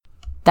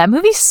That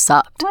movie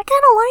sucked. I kind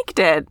of liked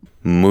it.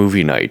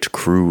 Movie Night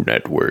Crew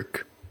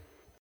Network.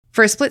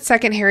 For a split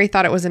second, Harry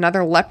thought it was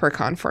another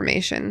leprechaun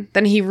formation.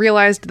 Then he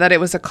realized that it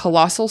was a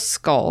colossal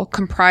skull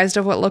comprised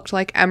of what looked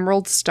like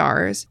emerald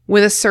stars,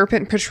 with a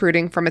serpent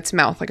protruding from its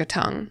mouth like a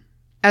tongue.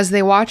 As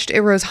they watched,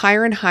 it rose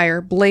higher and higher,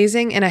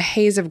 blazing in a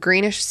haze of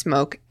greenish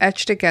smoke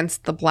etched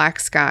against the black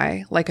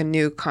sky like a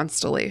new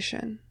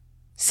constellation.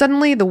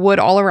 Suddenly, the wood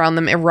all around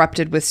them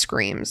erupted with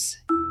screams.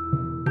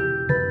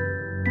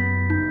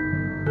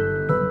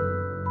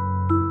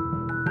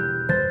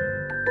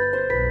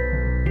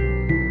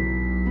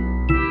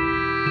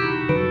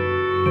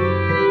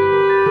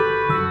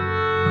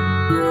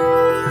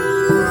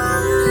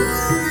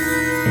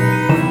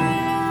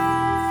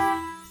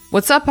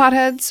 What's up,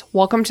 potheads?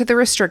 Welcome to the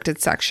Restricted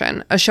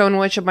Section, a show in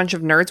which a bunch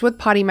of nerds with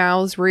potty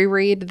mouths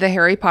reread the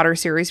Harry Potter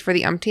series for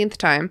the umpteenth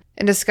time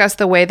and discuss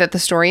the way that the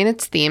story and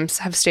its themes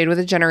have stayed with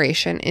a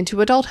generation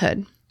into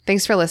adulthood.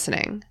 Thanks for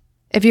listening.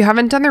 If you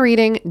haven't done the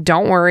reading,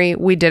 don't worry,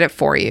 we did it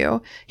for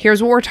you.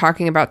 Here's what we're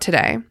talking about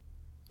today.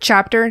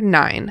 Chapter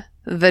 9,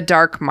 The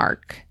Dark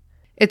Mark.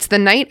 It's the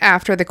night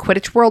after the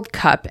Quidditch World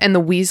Cup, and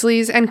the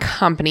Weasleys and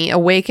company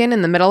awaken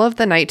in the middle of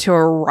the night to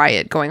a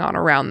riot going on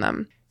around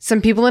them. Some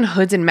people in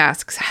hoods and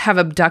masks have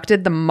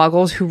abducted the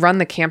muggles who run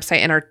the campsite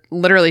and are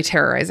literally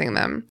terrorizing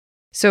them.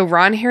 So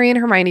Ron, Harry, and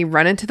Hermione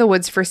run into the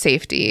woods for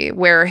safety,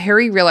 where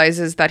Harry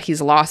realizes that he's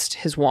lost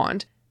his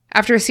wand.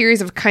 After a series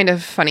of kind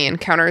of funny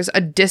encounters, a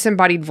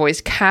disembodied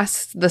voice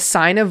casts the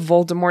sign of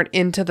Voldemort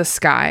into the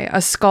sky,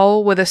 a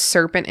skull with a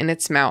serpent in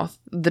its mouth,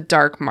 the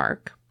Dark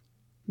Mark.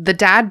 The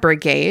Dad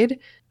Brigade,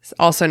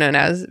 also known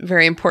as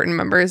very important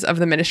members of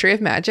the Ministry of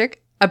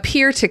Magic,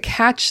 appear to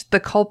catch the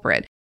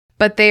culprit,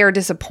 but they are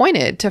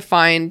disappointed to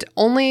find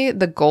only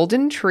the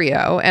Golden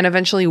Trio and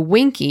eventually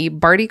Winky,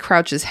 Barty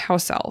Crouch's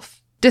house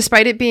elf.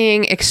 Despite it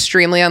being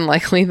extremely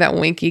unlikely that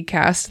Winky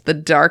cast the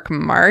Dark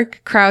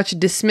Mark, Crouch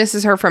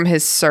dismisses her from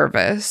his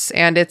service,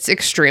 and it's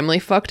extremely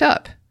fucked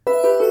up.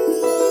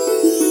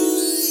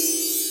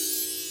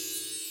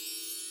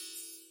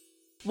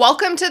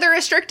 Welcome to the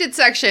Restricted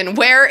Section,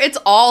 where it's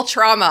all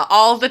trauma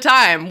all the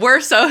time. We're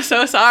so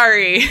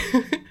sorry.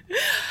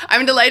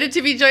 I'm delighted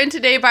to be joined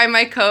today by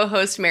my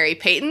co-host, Mary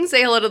Payton.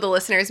 Say hello to the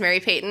listeners, Mary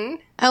Payton.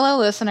 Hello,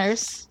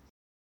 listeners.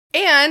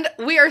 And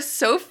we are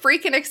so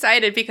freaking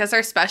excited because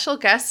our special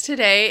guest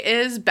today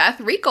is Beth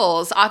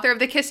Reekles, author of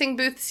the Kissing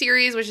Booth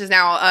series, which is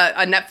now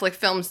a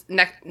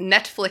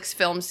Netflix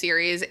film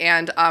series,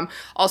 and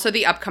also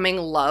the upcoming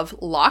Love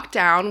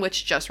Lockdown,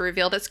 which just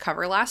revealed its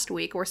cover last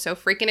week. We're so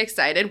freaking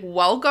excited.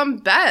 Welcome,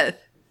 Beth.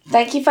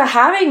 Thank you for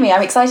having me.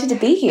 I'm excited to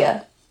be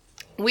here.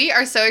 We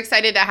are so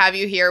excited to have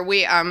you here.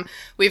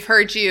 We've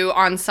heard you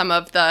on some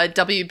of the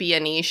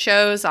WB&E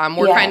shows.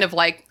 We're kind of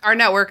like, our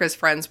network is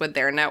friends with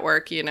their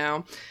network, you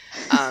know.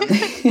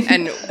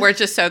 And we're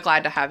just so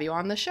glad to have you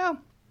on the show.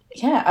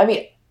 Yeah, I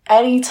mean,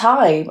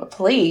 anytime,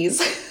 please.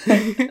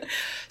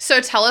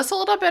 So tell us a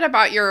little bit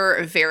about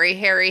your very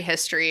hairy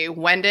history.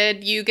 When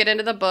did you get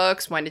into the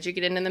books? When did you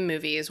get into the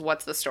movies?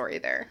 What's the story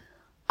there?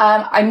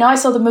 I know I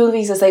saw the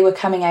movies as they were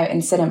coming out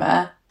in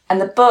cinema, and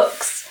the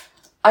books,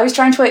 I was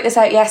trying to work this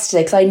out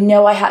yesterday because I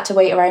know I had to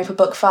wait around for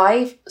book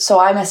 5. So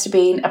I must have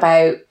been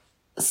about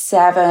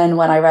 7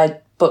 when I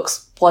read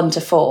books 1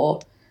 to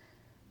 4.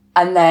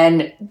 And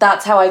then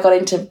that's how I got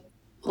into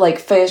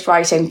first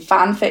writing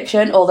fan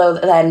fiction. Although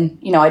then,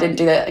 I didn't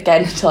do that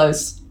again until I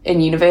was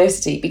in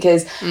university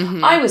because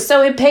I was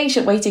so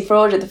impatient waiting for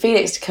Order of the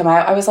Phoenix to come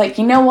out. I was like,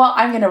 you know what?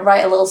 I'm going to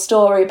write a little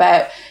story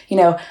about,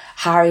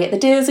 Harry at the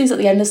Dursleys at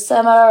the end of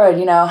summer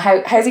and,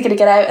 how's he going to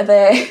get out of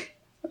there?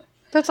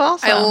 That's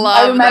awesome.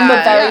 I remember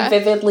very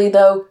vividly,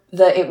 though,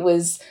 that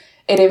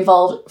it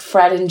involved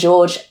Fred and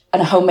George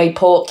and a homemade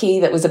portkey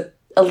that was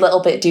a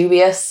little bit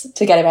dubious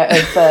to get him out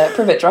of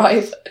Privet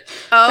Drive.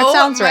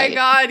 Oh, my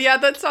God. Yeah,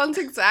 that sounds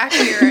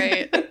exactly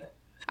right.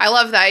 I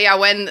love that. Yeah,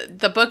 when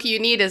the book you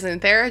need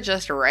isn't there,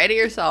 just write it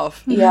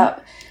yourself. Yeah.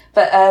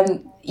 But,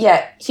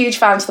 huge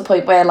fan to the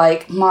point where,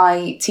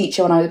 my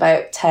teacher when I was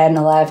about 10,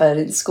 11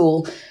 in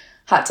school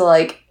had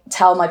to,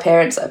 tell my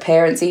parents at a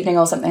parents' evening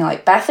or something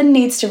like, Bethan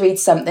needs to read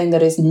something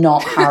that is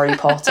not Harry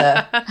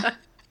Potter.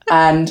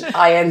 And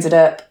I ended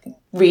up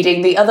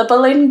reading The Other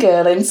Boleyn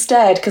Girl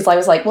instead because I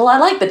was like, well, I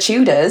like the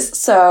Tudors,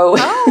 so...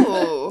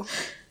 Oh,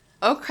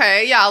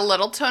 okay. Yeah, a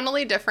little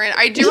tonally different.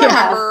 I do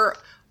remember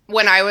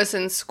when I was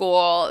in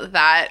school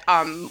that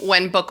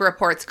when book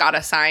reports got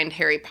assigned,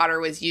 Harry Potter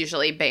was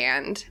usually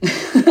banned.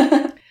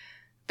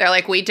 They're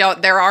like,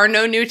 there are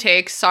no new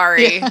takes.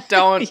 Sorry,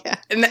 don't. Yeah.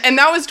 And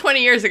that was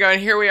 20 years ago,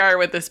 and here we are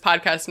with this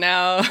podcast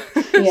now.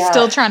 Yeah.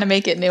 Still trying to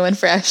make it new and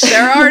fresh.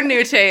 There are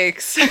new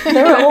takes.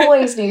 There are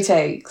always new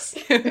takes.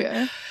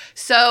 Yeah.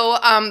 So,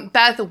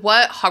 Beth,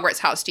 what Hogwarts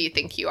house do you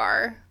think you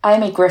are?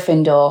 I'm a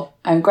Gryffindor.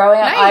 I'm growing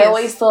up. Nice. I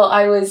always thought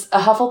I was a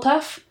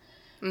Hufflepuff,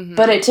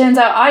 but it turns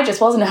out I just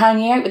wasn't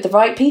hanging out with the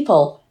right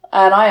people,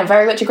 and I am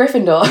very much a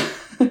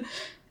Gryffindor.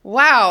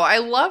 Wow, I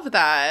love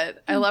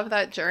that. I love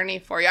that journey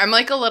for you. I'm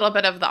a little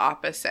bit of the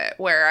opposite,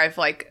 where I've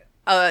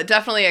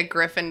definitely a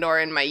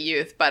Gryffindor in my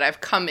youth, but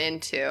I've come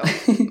into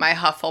my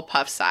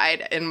Hufflepuff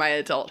side in my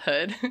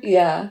adulthood.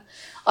 Yeah.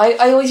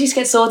 I always used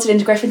to get sorted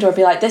into Gryffindor and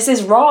be like, this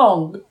is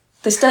wrong.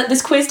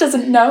 This quiz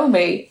doesn't know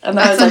me. And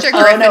then That's I was such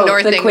like, a oh no,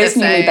 Gryffindor the thing quiz to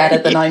knew me say. better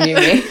than I knew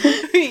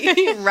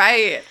me.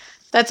 Right.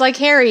 That's like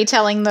Harry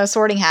telling the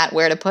Sorting Hat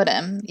where to put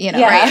him, you know.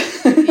 Yeah.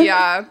 Right?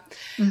 Yeah.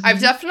 I've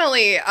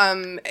definitely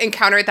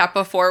encountered that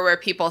before where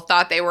people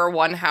thought they were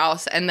one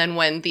house, and then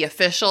when the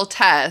official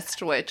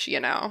test, which,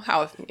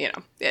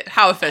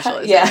 how official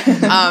is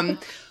it?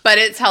 But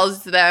it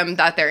tells them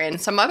that they're in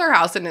some other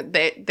house, and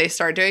they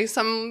start doing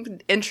some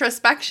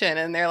introspection,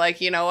 and they're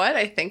like, you know what?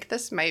 I think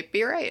this might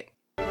be right.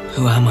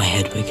 Who am I,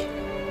 Hedwig?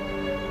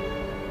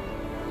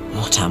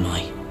 What am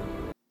I?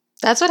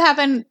 That's what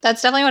happened.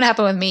 That's definitely what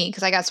happened with me,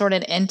 because I got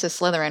sorted into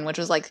Slytherin, which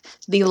was like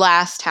the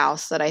last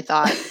house that I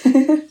thought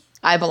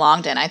I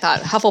belonged in. I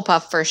thought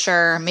Hufflepuff for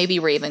sure, maybe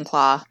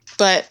Ravenclaw.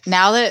 But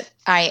now that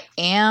I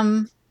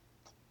am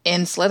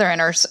in Slytherin,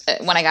 or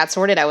when I got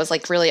sorted, I was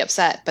like really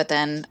upset. But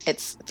then it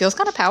feels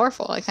kind of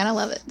powerful. I kind of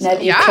love it. Now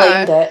you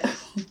claimed it.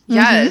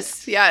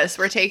 Yes.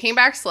 We're taking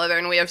back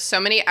Slytherin. We have so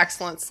many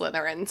excellent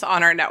Slytherins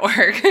on our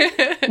network.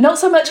 Not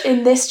so much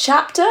in this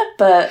chapter,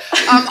 but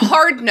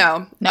hard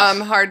no.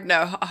 Hard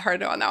no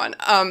on that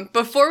one.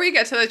 Before we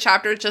get to the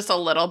chapter, just a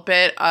little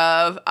bit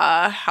of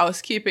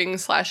housekeeping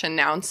 /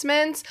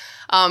 announcements.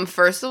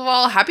 First of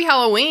all, happy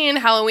Halloween.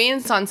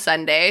 Halloween's on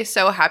Sunday,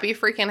 so happy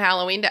freaking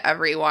Halloween to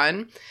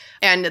everyone.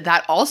 And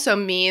that also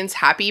means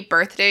happy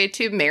birthday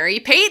to Mary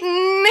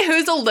Peyton,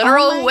 who's a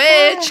literal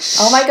witch.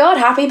 Oh my god,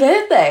 happy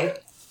birthday.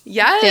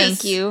 Yes.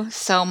 Thank you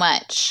so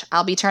much.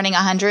 I'll be turning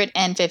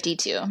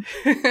 152.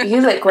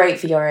 You look great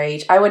for your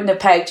age. I wouldn't have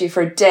pegged you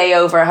for a day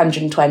over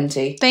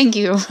 120. Thank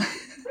you.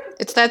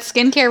 It's that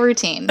skincare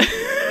routine.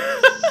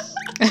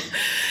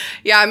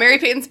 Yeah, Mary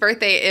Peyton's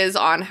birthday is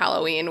on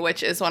Halloween,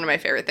 which is one of my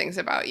favorite things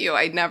about you.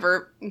 I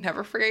never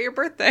forget your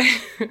birthday.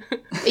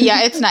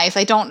 Yeah, it's nice.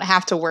 I don't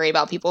have to worry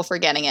about people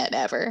forgetting it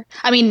ever.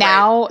 I mean,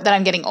 now that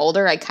I'm getting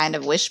older, I kind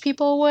of wish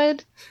people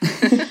would.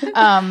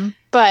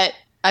 But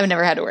I've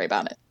never had to worry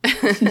about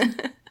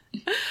it.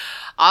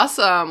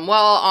 Awesome.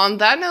 Well, on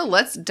that note,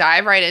 let's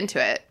dive right into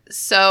it.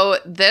 So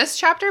this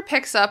chapter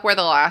picks up where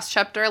the last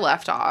chapter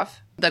left off.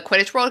 The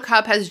Quidditch World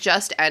Cup has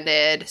just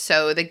ended,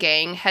 so the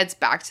gang heads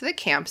back to the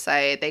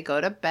campsite. They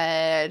go to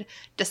bed,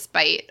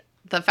 despite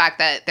the fact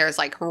that there's,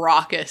 like,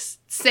 raucous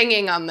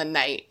singing on the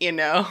night,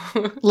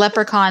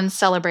 Leprechauns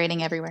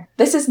celebrating everywhere.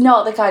 This is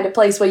not the kind of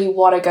place where you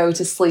want to go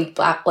to sleep,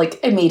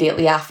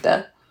 immediately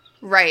after.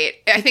 Right.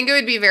 I think it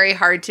would be very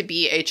hard to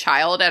be a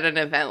child at an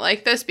event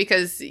like this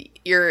because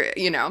you're,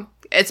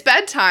 it's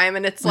bedtime,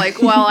 and it's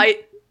like, well,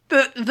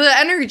 the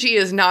energy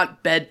is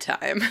not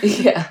bedtime.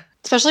 Yeah.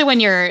 Especially when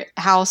your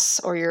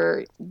house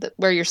or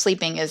where you're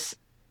sleeping is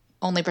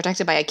only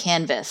protected by a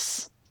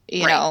canvas,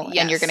 Yes.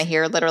 and you're going to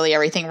hear literally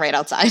everything right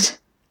outside.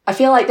 I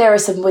feel like there are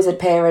some wizard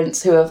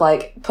parents who have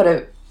put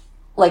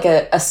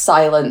a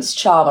silence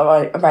charm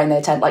around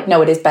their tent. Like,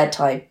 no, it is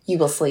bedtime. You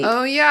will sleep.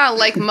 Oh yeah,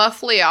 like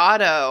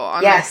Muffliato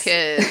on Yes.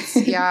 their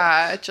kids.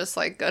 Yeah, just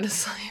like go to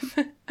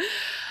sleep.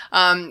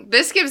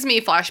 This gives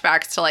me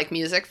flashbacks to like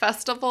music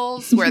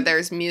festivals where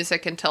there's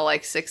music until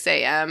like 6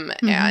 a.m.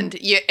 and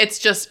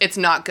it's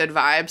not good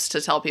vibes to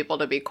tell people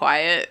to be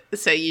quiet.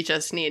 So you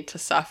just need to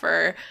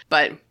suffer.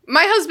 But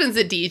my husband's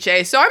a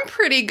DJ, so I'm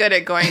pretty good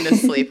at going to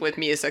sleep with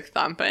music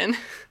thumping.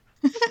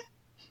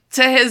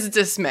 To his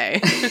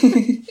dismay.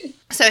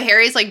 So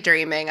Harry's like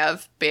dreaming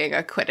of being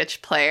a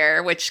Quidditch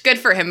player, which good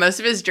for him. Most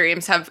of his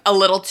dreams have a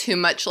little too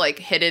much like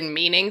hidden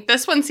meaning.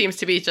 This one seems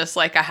to be just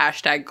like a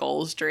hashtag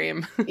goals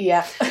dream.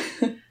 Yeah.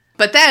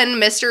 But then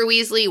Mr.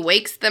 Weasley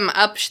wakes them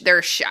up.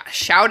 They're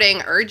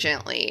shouting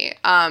urgently.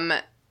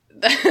 The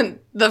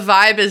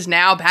vibe is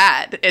now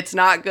bad. It's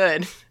not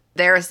good.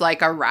 There's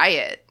like a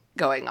riot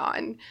going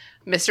on.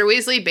 Mr.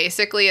 Weasley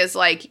basically is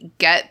like,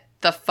 get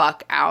the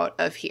fuck out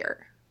of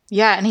here.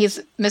 Yeah, and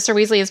Mr.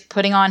 Weasley is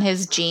putting on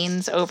his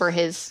jeans over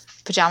his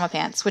pajama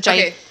pants, which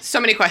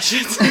so many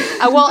questions.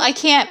 I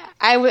can't,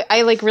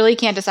 I like really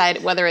can't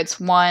decide whether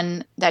it's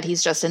one, that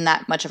he's just in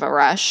that much of a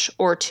rush,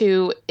 or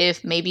two,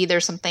 if maybe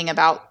there's something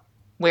about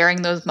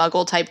wearing those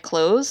muggle type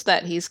clothes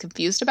that he's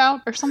confused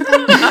about or something.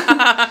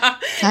 I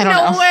don't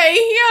know. No way.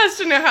 He has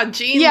to know how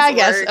jeans I work.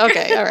 guess.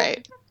 Okay, all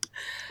right.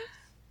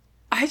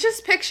 I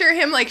just picture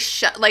him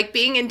like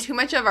being in too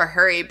much of a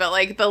hurry, but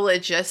like the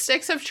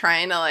logistics of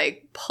trying to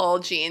like pull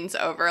jeans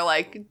over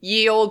like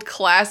ye old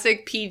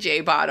classic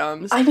PJ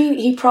bottoms. I mean,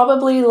 he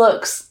probably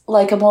looks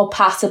like a more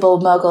passable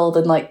muggle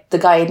than like the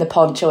guy in the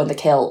poncho and the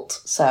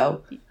kilt.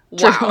 So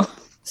wow.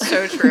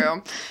 So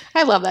true.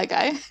 I love that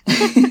guy.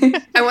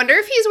 I wonder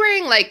if he's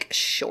wearing like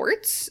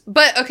shorts.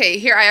 But okay,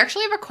 here I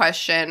actually have a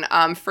question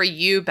for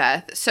you,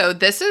 Beth. So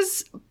this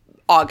is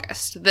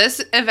August. This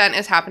event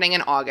is happening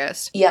in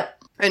August. Yep.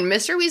 And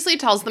Mr. Weasley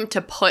tells them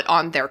to put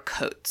on their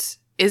coats.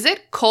 Is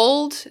it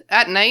cold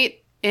at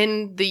night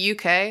in the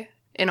UK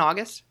in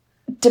August?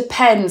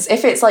 Depends.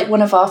 If it's like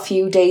one of our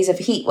few days of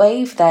heat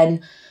wave,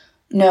 then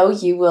no,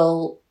 you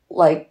will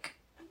like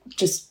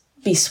just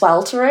be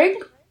sweltering.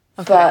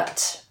 Okay.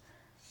 But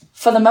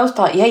for the most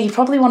part, yeah, you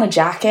probably want a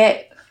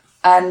jacket.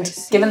 And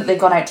given that they've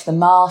gone out to the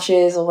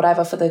marshes or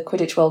whatever for the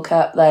Quidditch World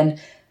Cup, then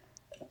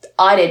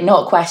I did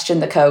not question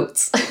the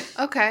coats.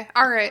 Okay.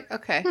 All right.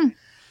 Okay.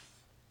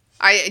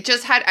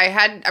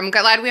 I'm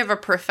glad we have a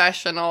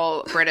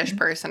professional British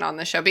person on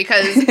the show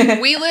because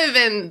we live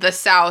in the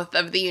south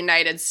of the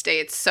United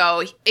States.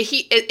 So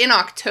in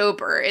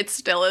October, it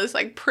still is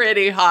like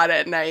pretty hot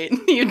at night.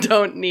 You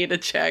don't need a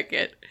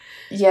jacket.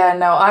 Yeah,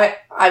 no,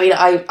 I mean,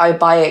 I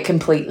buy it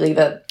completely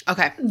that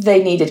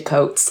they needed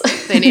coats.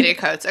 They needed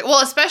coats.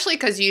 Well, especially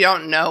because you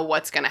don't know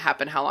what's going to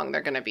happen, how long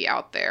they're going to be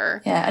out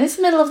there. Yeah, and it's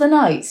the middle of the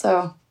night,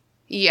 so...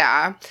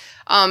 Yeah.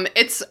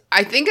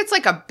 I think it's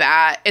like a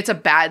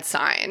bad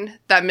sign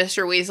that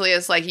Mr. Weasley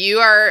is like, you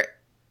are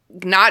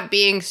not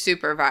being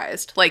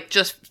supervised. Like,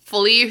 just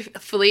flee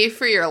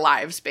for your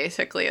lives,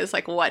 basically, is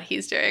like what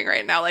he's doing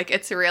right now. Like,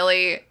 it's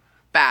really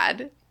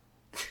bad.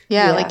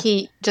 Yeah, like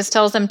he just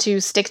tells them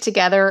to stick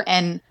together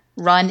and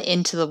run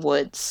into the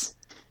woods.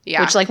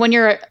 Yeah. Which, like, when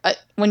you're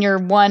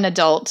one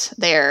adult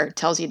there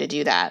tells you to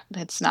do that.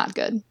 It's not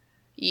good.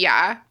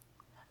 Yeah.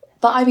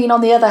 But, I mean,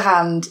 on the other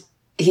hand,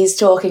 he's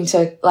talking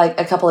to, like,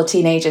 a couple of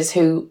teenagers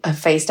who have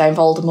faced down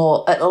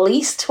Voldemort at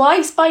least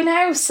twice by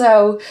now,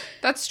 so...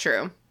 That's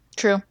true.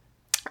 True.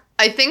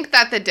 I think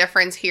that the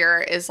difference here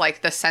is,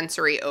 like, the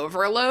sensory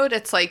overload.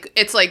 It's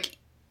like...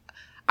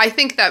 I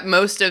think that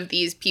most of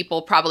these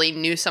people probably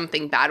knew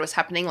something bad was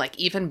happening, like,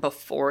 even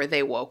before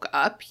they woke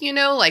up, you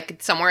know?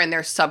 Like, somewhere in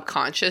their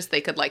subconscious, they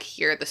could, like,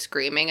 hear the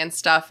screaming and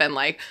stuff and,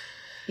 like,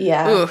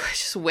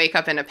 just wake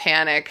up in a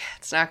panic.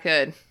 It's not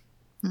good.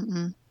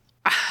 Mm-mm.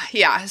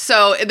 Yeah,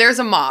 so there's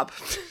a mob.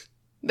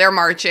 They're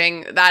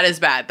marching. That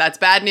is bad. That's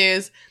bad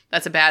news.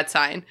 That's a bad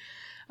sign.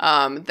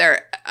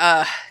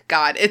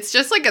 God, it's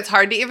just, like, it's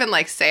hard to even,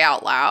 like, say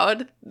out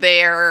loud.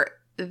 They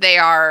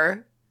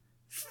are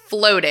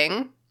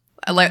floating.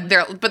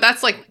 But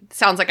that's like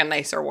sounds like a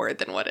nicer word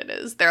than what it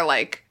is. They're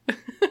like,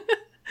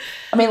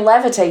 I mean,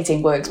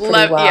 levitating works pretty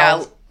well.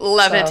 Yeah,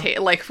 levitate,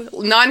 like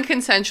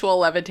non-consensual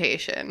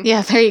levitation.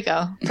 Yeah, there you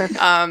go.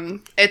 Perfect.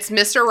 It's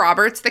Mr.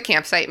 Roberts, the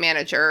campsite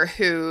manager,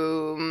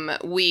 whom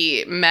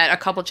we met a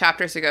couple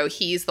chapters ago.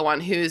 He's the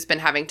one who's been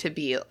having to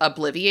be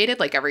obliviated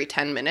like every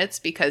 10 minutes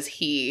because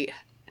he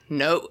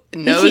knows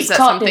that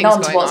something's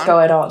going on. What's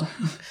going on.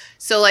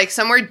 So, like,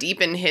 somewhere deep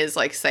in his,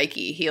 like,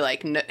 psyche, he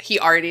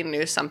already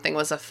knew something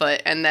was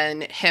afoot, and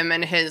then him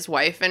and his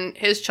wife and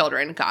his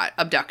children got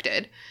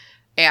abducted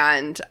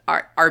and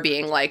are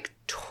being, like,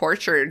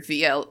 tortured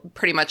via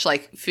pretty much,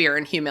 like, fear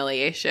and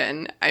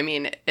humiliation. I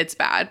mean, it's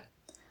bad.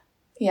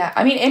 Yeah,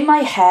 I mean, in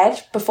my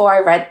head, before I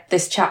read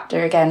this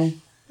chapter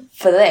again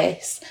for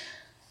this,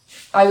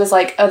 I was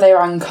like, oh,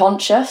 they're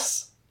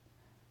unconscious,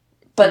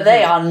 but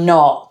they are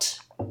not.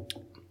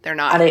 They're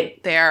not.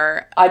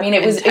 They're. I mean,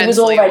 it was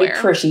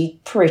already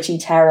pretty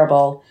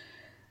terrible,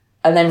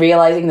 and then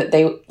realizing that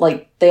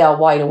they are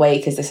wide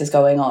awake as this is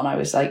going on, I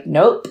was like,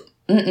 nope,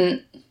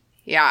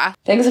 yeah.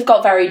 Things have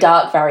got very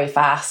dark very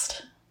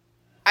fast.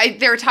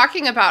 They're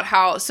talking about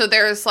how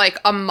there's like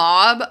a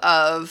mob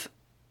of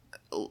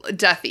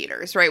Death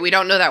Eaters, right? We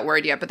don't know that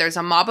word yet, but there's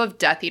a mob of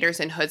Death Eaters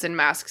in hoods and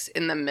masks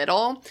in the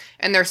middle,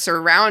 and they're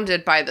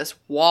surrounded by this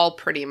wall,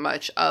 pretty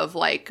much of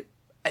like.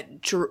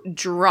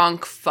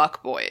 Drunk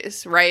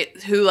fuckboys, right?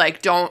 Who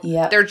like don't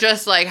they're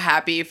just like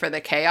happy for the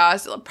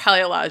chaos.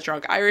 Probably a lot of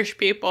drunk Irish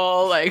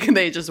people, like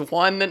they just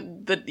won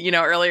the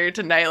earlier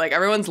tonight, like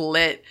everyone's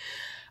lit.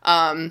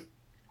 But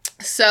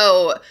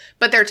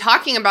they're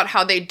talking about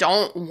how they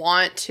don't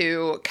want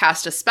to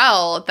cast a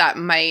spell that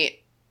might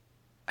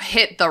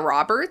hit the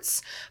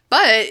Roberts,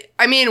 but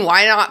I mean,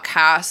 why not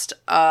cast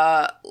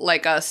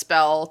like a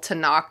spell to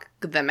knock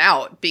them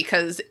out?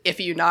 Because if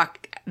you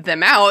knock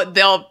them out,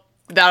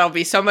 that'll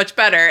be so much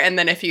better. And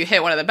then if you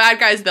hit one of the bad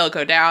guys, they'll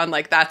go down.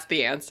 Like, that's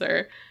the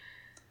answer.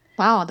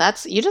 Wow,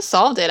 you just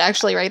solved it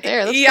actually right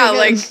there.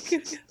 That's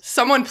like,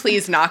 someone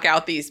please knock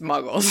out these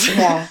muggles.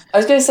 Yeah. I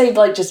was going to say,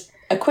 like, just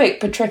a quick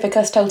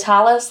Petrificus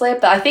Totalis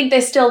slip, but I think they're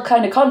still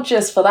kind of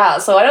conscious for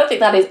that, so I don't think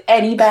that is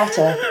any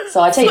better.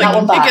 So I take that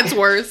one back. It gets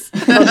worse.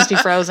 They'll just be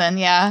frozen,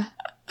 yeah.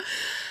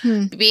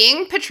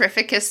 Being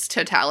Petrificus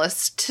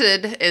Totalis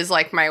is,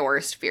 like, my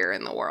worst fear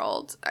in the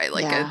world.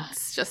 It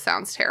just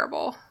sounds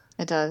terrible.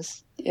 It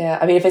does. Yeah,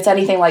 I mean, if it's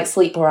anything like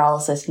sleep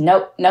paralysis,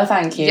 nope, no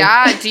thank you.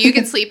 Yeah, do you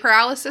get sleep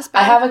paralysis,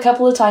 Beth? I have a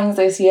couple of times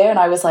this year, and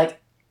I was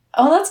like,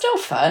 oh, that's no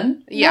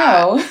fun. Yeah.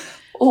 No.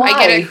 Why?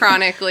 I get it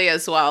chronically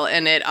as well,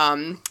 and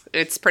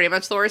it's pretty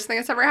much the worst thing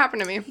that's ever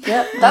happened to me.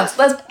 Yep, that's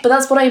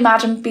what I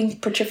imagine being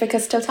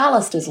Petrificus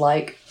Totalis is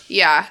like.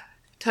 Yeah,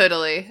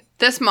 totally.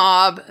 This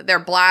mob, they're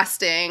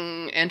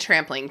blasting and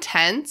trampling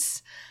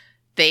tents.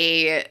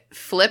 They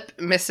flip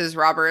Mrs.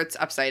 Roberts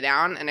upside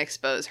down and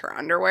expose her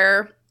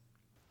underwear.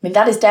 I mean,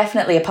 that is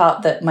definitely a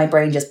part that my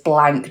brain just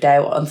blanked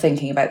out on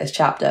thinking about this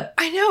chapter.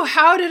 I know.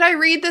 How did I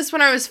read this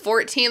when I was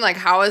 14? Like,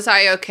 how was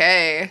I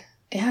okay?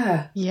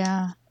 Yeah.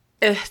 Yeah.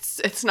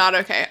 It's not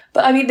okay.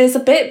 But, I mean, there's a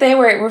bit there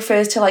where it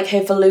refers to, like,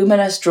 her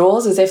voluminous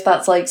drawers as if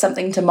that's, like,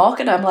 something to mock.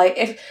 And I'm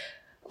like,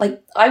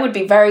 I would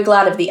be very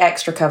glad of the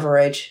extra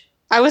coverage.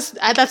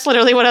 That's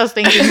literally what I was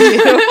thinking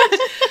too.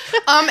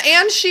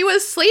 And she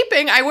was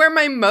sleeping. I wear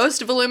my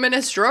most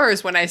voluminous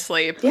drawers when I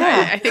sleep.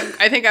 Yeah.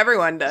 I think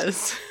everyone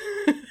does.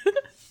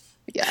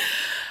 Yeah.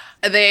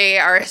 They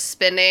are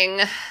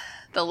spinning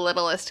the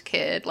littlest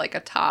kid like a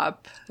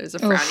top. There's a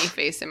frowny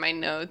face in my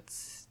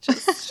notes.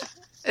 Just,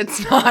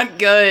 it's not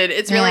good.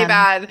 It's really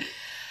bad.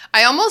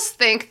 I almost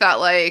think that,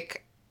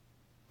 like,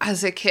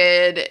 as a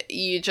kid,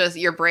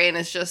 your brain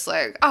is just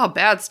like, oh,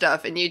 bad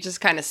stuff. And you just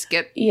kind of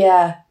skip.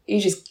 Yeah. You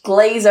just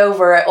glaze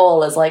over it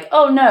all as like,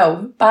 oh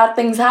no, bad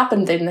things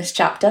happened in this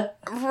chapter.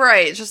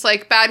 Right. Just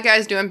like bad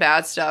guys doing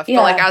bad stuff. Yeah.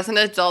 But like as an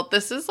adult,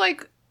 this is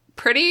like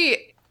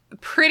pretty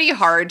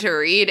hard to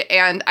read.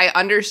 And I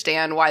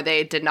understand why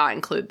they did not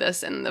include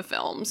this in the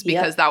films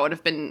because that would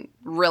have been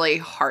really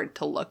hard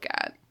to look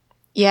at.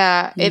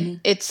 Yeah.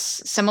 It's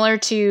similar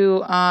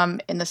to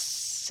in the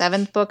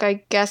 7th book,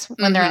 I guess,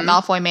 when they're at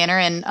Malfoy Manor.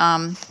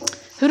 And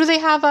who do they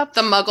have up?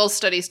 The Muggle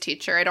Studies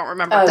teacher. I don't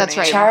remember. Oh, her that's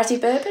name. right. Charity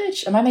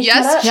Burbage? Am I making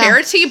that up?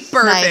 Charity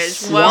Burbage.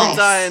 Nice. Well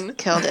done.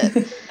 Killed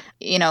it.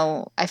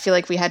 I feel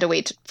like we had to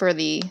wait for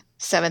the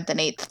 7th and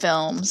 8th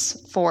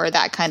films for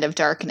that kind of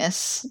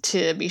darkness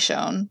to be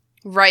shown.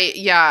 Right,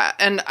 yeah.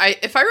 And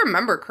if I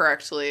remember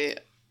correctly,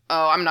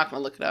 I'm not going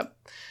to look it up.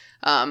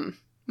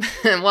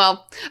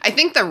 Well, I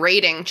think the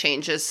rating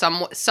changes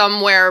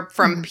somewhere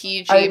from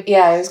PG.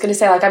 I was going to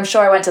say, like, I'm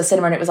sure I went to the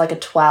cinema and it was like a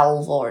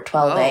 12 or a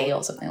 12A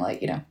or something,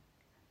 like,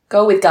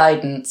 go with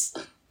guidance.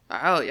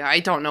 Oh, yeah, I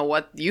don't know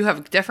what, you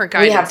have different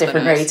guidance. We have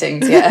different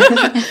ratings, yeah.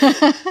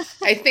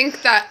 I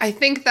think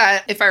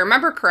that if I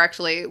remember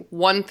correctly,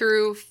 1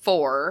 through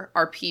 4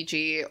 are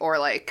PG, or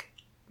like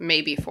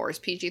maybe 4 is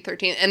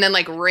PG-13, and then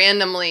like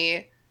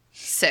randomly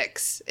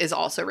 6 is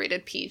also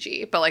rated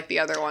PG, but like the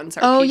other ones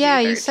are PG-13. Yeah,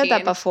 you said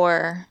that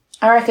before.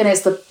 I reckon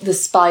it's the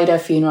spider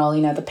funeral,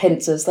 the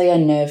pincers, they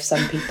unnerve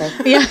some people.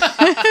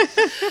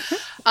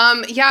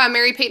 Yeah,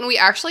 Mary Peyton, we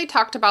actually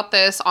talked about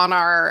this on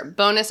our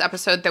bonus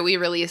episode that we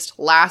released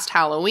last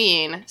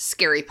Halloween,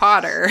 Scary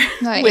Potter.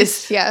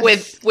 Nice,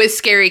 with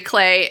Scary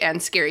Clay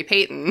and Scary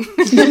Peyton.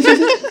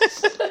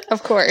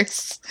 Of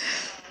course.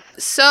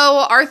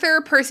 So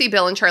Arthur, Percy,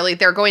 Bill, and Charlie,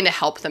 they're going to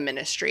help the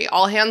Ministry.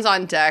 All hands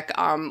on deck.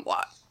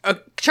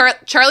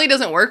 Charlie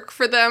doesn't work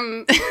for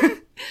them.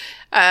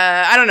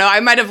 I don't know. I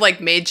might have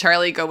like made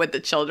Charlie go with the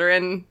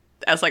children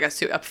as like a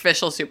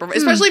official supervisor,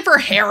 especially for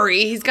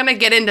Harry. He's gonna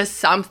get into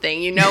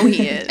something, he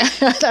is.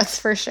 That's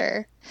for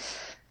sure.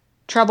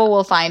 Trouble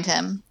will find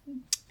him.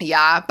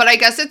 Yeah, but I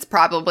guess it's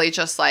probably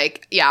just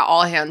like,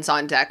 all hands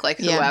on deck, like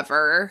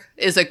whoever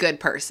is a good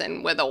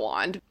person with a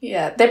wand.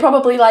 Yeah, they're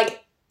probably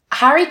like,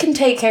 Harry can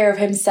take care of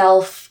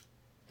himself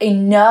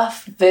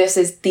enough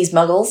versus these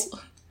muggles.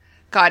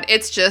 God,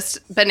 it's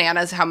just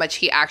bananas how much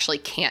he actually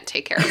can't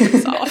take care of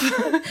himself.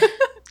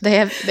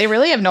 They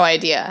really have no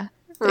idea.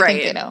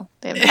 Right. Think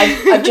they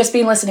know. I've just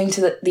been listening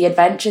to the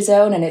Adventure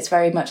Zone, and it's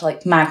very much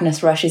like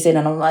Magnus rushes in,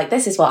 and I'm like,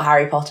 this is what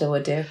Harry Potter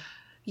would do.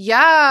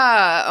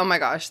 Yeah. Oh my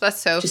gosh, that's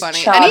so just funny.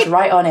 Charge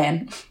right on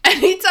in.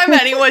 Anytime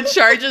anyone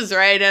charges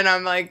right in,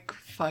 I'm like,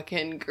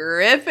 fucking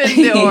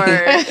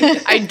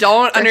Gryffindor. I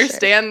don't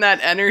understand that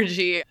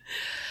energy.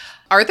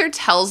 Arthur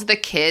tells the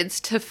kids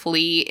to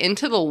flee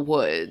into the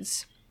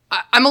woods.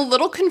 I'm a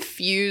little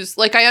confused.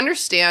 Like, I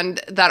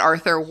understand that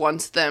Arthur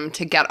wants them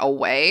to get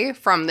away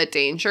from the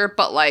danger,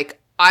 but, like,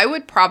 I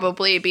would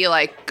probably be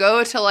like,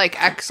 go to,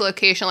 like, X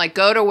location, like,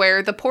 go to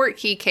where the port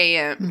key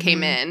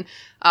came in,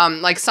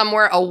 like,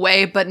 somewhere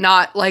away, but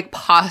not, like,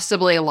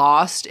 possibly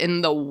lost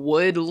in the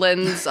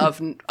woodlands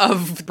of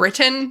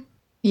Britain.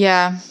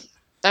 Yeah.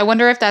 I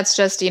wonder if that's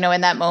just, in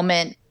that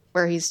moment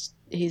where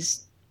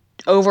he's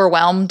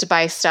overwhelmed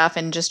by stuff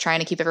and just trying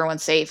to keep everyone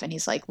safe, and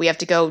he's like, we have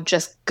to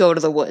just go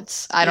to the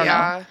woods. I don't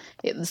know.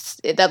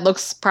 That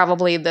looks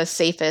probably the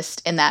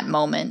safest in that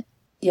moment.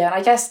 Yeah, and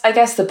I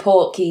guess the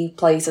port-key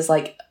place is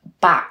like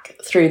back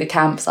through the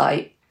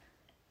campsite,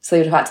 so they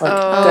would have had to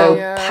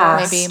go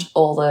past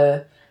all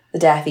the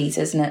Death Eaters,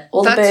 isn't it?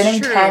 All the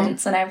burning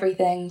tents and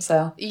everything.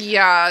 So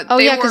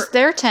because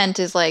their tent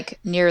is like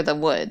near the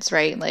woods,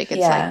 right? Like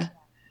it's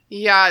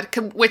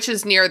which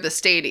is near the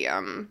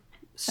stadium.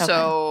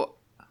 So. Okay.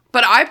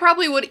 But I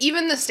probably would,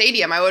 even the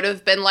stadium, I would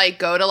have been like,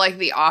 go to like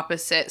the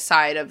opposite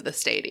side of the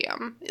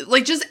stadium.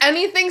 Like just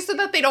anything so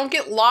that they don't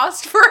get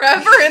lost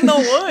forever in the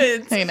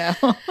woods. I know.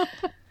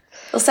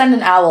 They'll send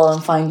an owl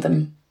and find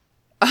them.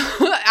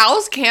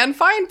 Owls can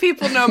find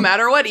people no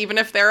matter what, even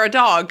if they're a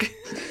dog.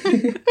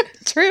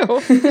 True.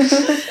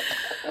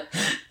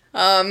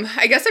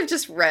 I guess I've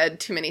just read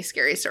too many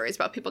scary stories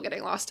about people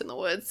getting lost in the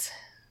woods.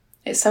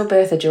 It's so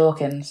Bertha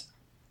Jorkins.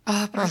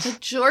 Oh, Bertha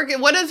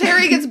Jorkins. What if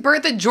Harry gets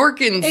Bertha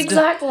Jorkins?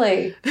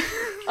 Exactly.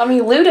 I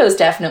mean, Ludo's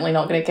definitely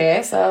not going to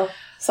care, so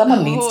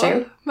someone needs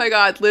to. Oh my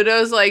God,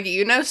 Ludo's like,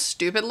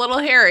 stupid little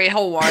Harry.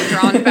 He'll wander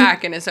on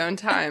back in his own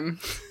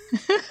time.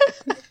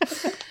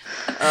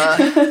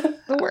 The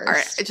worst. All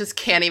right, I just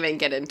can't even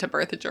get into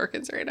Bertha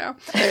Jorkins right now.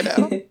 I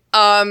know.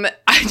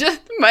 I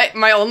just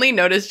my only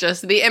note is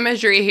just the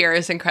imagery here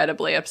is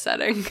incredibly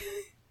upsetting.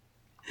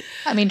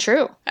 I mean,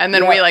 true. And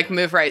then we like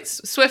move right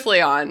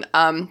swiftly on.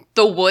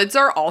 The woods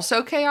are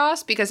also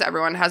chaos because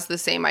everyone has the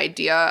same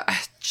idea.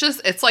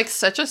 It's like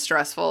such a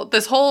stressful.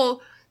 This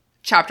whole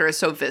chapter is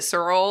so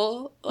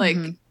visceral. Like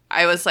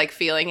I was like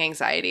feeling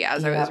anxiety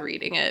as I was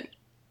reading it.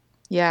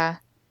 Yeah.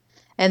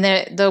 And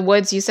the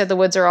woods, you said the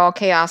woods are all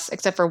chaos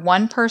except for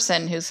one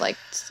person who's like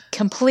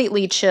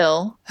completely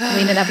chill,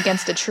 leaning up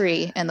against a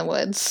tree in the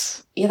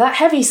woods. Yeah, that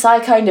heavy sigh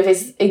kind of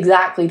is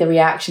exactly the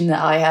reaction that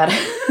I had.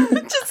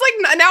 Just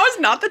like, now is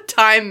not the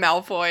time,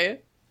 Malfoy.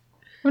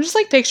 I'm just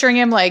like picturing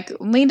him like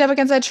leaned up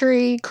against that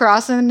tree,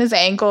 crossing his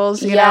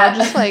ankles, you know,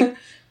 just like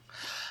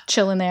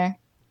chilling there.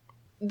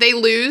 They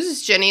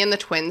lose Ginny and the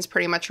twins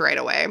pretty much right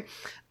away.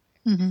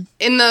 Mm-hmm.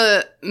 In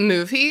the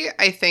movie,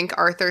 I think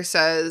Arthur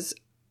says,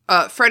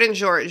 Fred and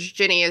George,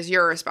 Ginny is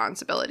your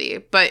responsibility.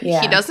 But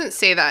he doesn't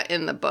say that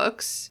in the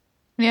books.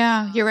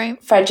 Yeah, you're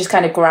right. Fred just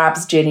kind of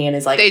grabs Ginny and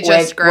is like,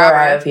 we're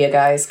out of here,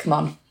 guys. Come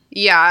on.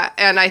 Yeah,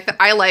 and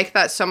I like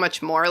that so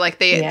much more. Like,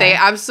 they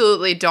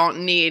absolutely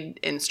don't need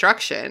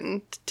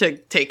instruction to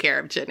take care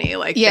of Ginny.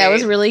 Like, yeah, it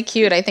was really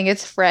cute. I think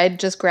it's Fred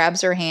just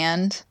grabs her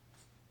hand,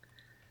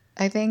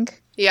 I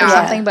think. Yeah. Or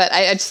something, but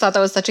I just thought that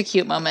was such a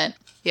cute moment.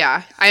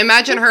 Yeah, I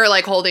imagine her,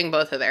 like, holding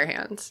both of their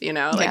hands, you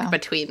know, like,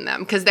 between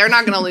them. Because they're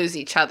not going to lose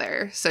each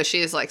other. So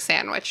she's, like,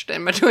 sandwiched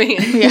in between.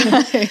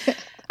 Yeah.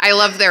 I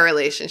love their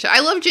relationship. I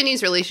love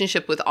Ginny's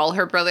relationship with all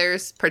her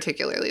brothers,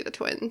 particularly the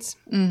twins.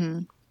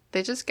 Mm-hmm.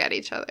 They just get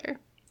each other.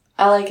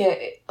 I like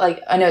it.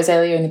 Like, I know it's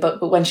earlier in the book,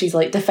 but when she's,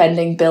 like,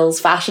 defending Bill's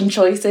fashion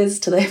choices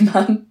to their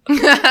mum.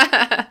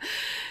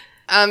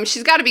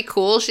 She's got to be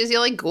cool. She's the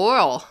only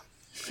girl.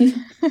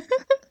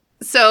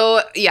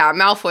 So, yeah,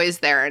 Malfoy's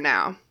there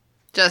now.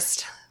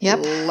 Just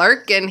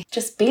lurking.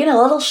 Just being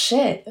a little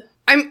shit.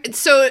 I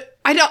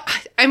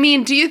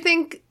mean, do you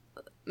think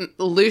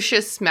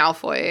Lucius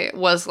Malfoy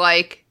was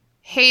like,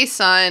 hey,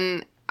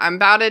 son, I'm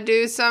about to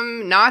do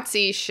some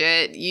Nazi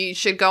shit. You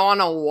should go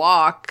on a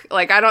walk.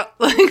 Like, I don't,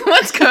 like,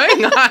 what's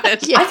going on? I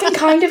can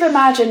kind of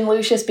imagine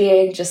Lucius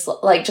being just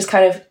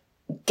kind of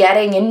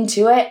getting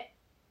into it.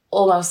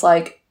 Almost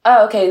like,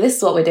 oh, okay, this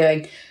is what we're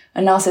doing.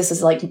 And Narcissus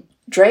is like,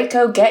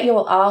 Draco, get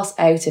your ass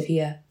out of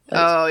here.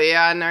 Oh,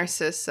 yeah,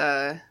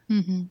 Narcissa.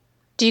 Mm-hmm.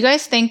 Do you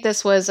guys think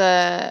this was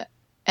and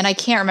I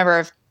can't remember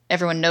if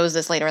everyone knows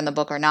this later in the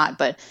book or not,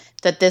 but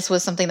that this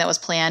was something that was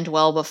planned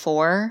well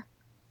before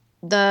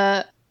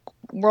the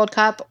World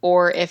Cup,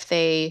 or if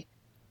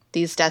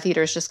these Death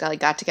Eaters just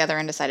got together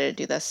and decided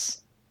to do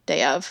this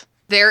day of?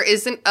 There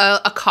isn't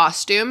a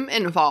costume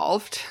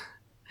involved.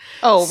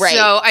 Oh, right.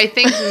 So I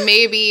think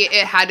maybe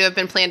it had to have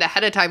been planned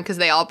ahead of time because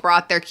they all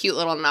brought their cute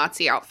little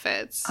Nazi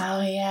outfits.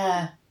 Oh,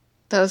 yeah.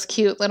 Those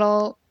cute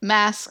little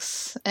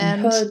masks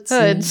and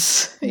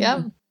hoods.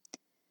 Yeah.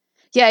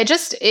 Yeah,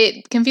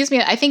 it confused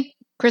me. I think,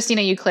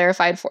 Christina, you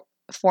clarified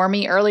for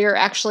me earlier,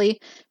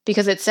 actually,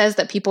 because it says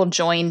that people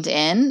joined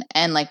in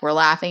and, like, were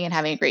laughing and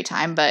having a great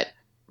time, but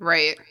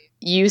right.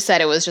 You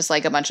said it was just,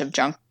 like, a bunch of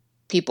drunk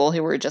people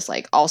who were just,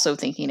 like, also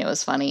thinking it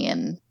was funny.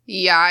 And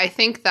yeah, I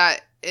think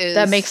that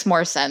makes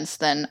more sense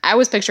than I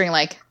was picturing,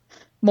 like,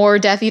 more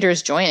Death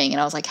Eaters joining, and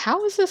I was like,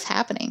 how is this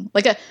happening?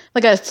 Like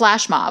a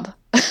flash mob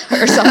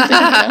or something. You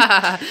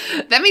know?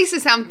 That makes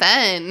it sound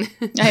fun.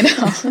 I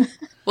know.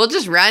 We'll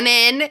just run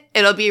in.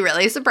 It'll be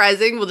really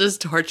surprising. We'll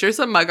just torture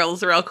some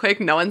muggles real quick.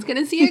 No one's going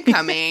to see it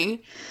coming.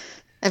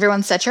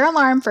 Everyone set your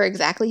alarm for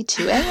exactly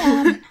 2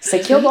 a.m.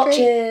 Set your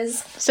watches.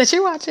 Set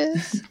your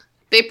watches.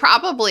 They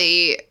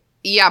probably,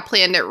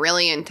 planned it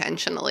really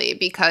intentionally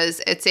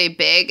because it's a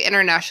big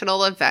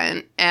international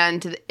event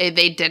and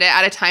they did it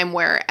at a time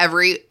where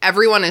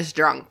everyone is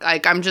drunk.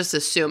 Like, I'm just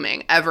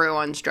assuming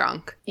everyone's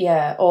drunk.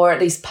 Yeah, or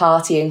at least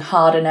partying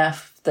hard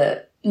enough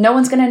that no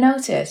one's going to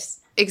notice.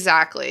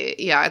 Exactly.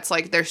 Yeah, it's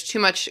like there's too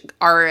much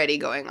already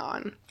going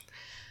on.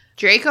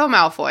 Draco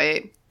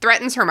Malfoy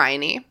threatens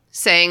Hermione,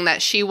 saying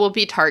that she will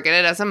be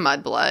targeted as a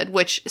mudblood,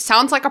 which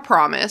sounds like a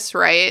promise,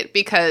 right?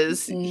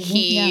 Because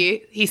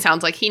he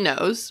sounds like he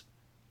knows.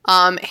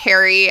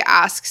 Harry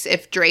asks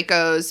if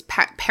Draco's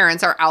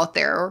parents are out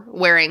there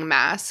wearing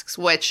masks,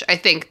 which I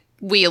think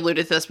we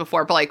alluded to this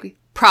before, but like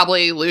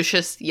probably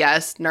Lucius,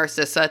 yes.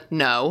 Narcissa,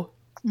 no.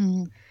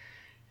 Mm.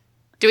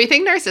 Do we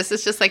think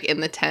Narcissa's just like in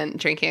the tent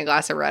drinking a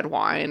glass of red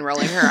wine,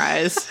 rolling her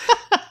eyes?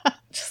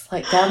 Just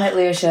like, damn it,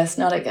 Lucius,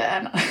 not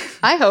again.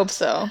 I hope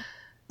so.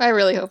 I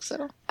really hope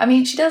so. I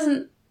mean, she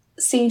doesn't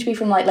seem to be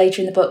from, like,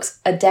 later in the books,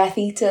 a Death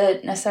Eater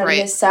necessarily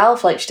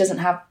herself. Like, she doesn't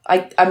have...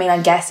 I mean,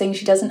 I'm guessing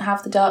she doesn't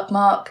have the dark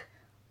mark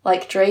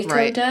like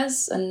Draco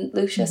does and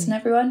Lucius and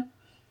everyone.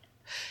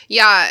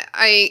 Yeah,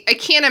 I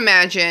can't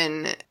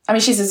imagine... I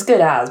mean, she's as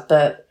good as,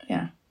 but,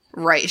 yeah.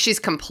 Right, she's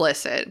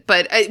complicit.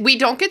 But we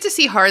don't get to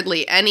see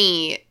hardly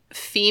any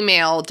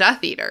female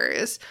Death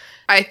Eaters.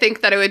 I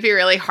think that it would be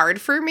really hard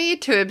for me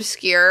to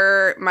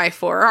obscure my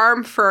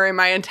forearm for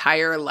my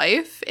entire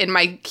life in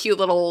my cute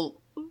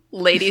little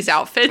ladies'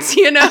 outfits,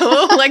 you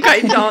know? Like,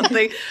 I don't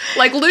think...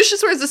 Like,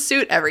 Lucius wears a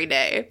suit every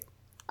day.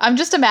 I'm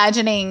just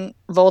imagining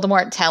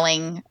Voldemort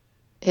telling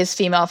his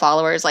female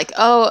followers, like,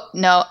 oh,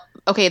 no,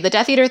 okay, the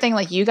Death Eater thing,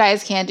 like, you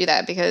guys can't do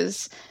that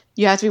because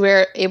You have to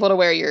be able to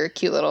wear your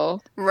cute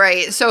little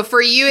Right. So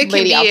for you, it can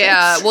lady be,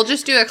 outfits. we'll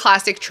just do a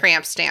classic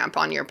tramp stamp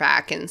on your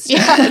back instead.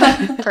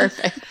 Yeah,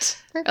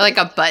 perfect. Or like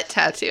a butt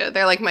tattoo.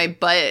 They're like, my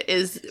butt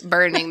is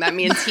burning. That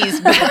means he's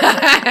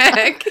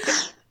back.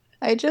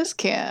 I just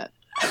can't.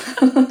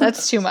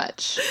 That's too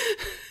much.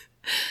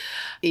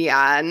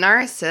 Yeah,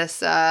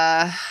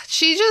 Narcissa.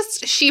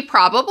 She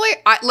probably,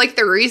 like,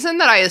 the reason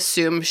that I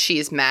assume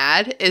she's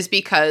mad is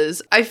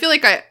because I feel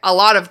like a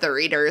lot of the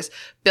readers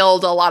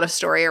build a lot of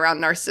story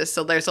around Narcissa,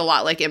 so there's a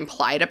lot, like,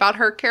 implied about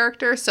her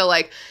character. So,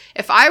 like,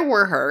 if I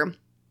were her,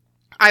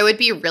 I would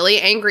be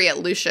really angry at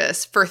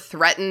Lucius for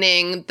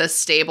threatening the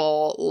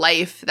stable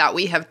life that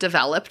we have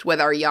developed with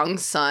our young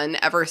son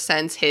ever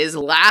since his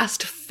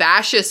last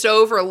fascist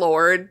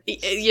overlord,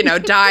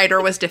 died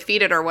or was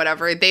defeated or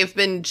whatever. They've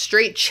been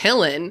straight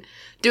chilling,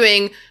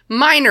 doing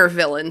minor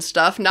villain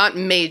stuff, not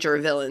major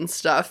villain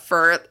stuff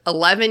for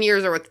 11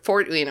 years or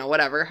 40,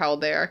 whatever, how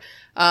old they are.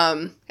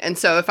 And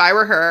so if I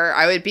were her,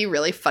 I would be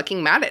really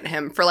fucking mad at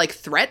him for, like,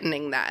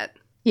 threatening that.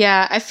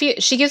 Yeah, I feel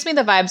she gives me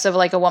the vibes of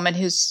like a woman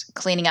who's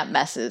cleaning up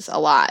messes a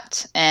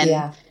lot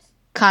and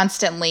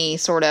constantly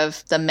sort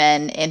of the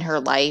men in her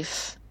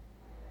life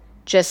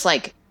just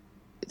like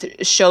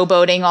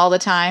showboating all the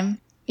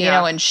time, you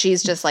know, and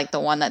she's just like the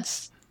one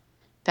that's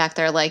back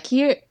there like,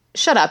 you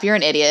shut up, you're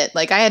an idiot.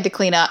 Like I had to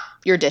clean up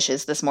your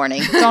dishes this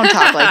morning. Don't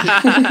talk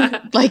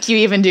like you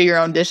even do your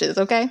own dishes,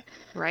 okay?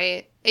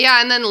 Right. Yeah,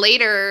 and then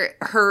later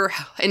her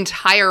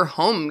entire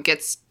home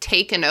gets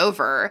taken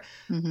over.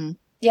 Mm-hmm.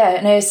 Yeah,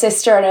 and her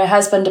sister and her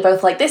husband are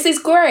both like, this is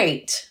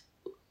great.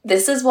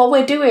 This is what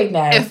we're doing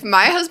now. If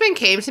my husband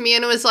came to me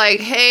and was like,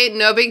 hey,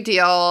 no big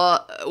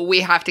deal, we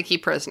have to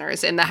keep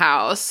prisoners in the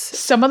house.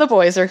 Some of the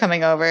boys are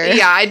coming over.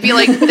 Yeah, I'd be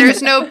like,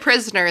 there's no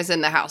prisoners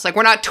in the house. Like,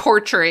 we're not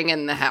torturing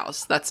in the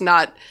house.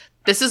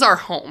 This is our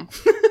home.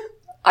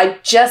 I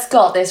just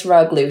got this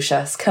rug,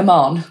 Lucius. Come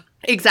on.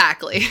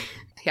 Exactly.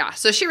 Yeah,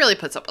 so she really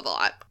puts up with a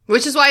lot.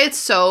 Which is why it's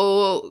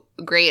so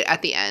great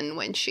at the end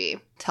when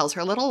she tells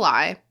her little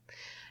lie.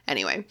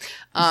 Anyway,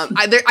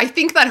 I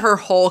think that her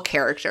whole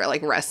character,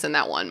 like, rests in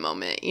that one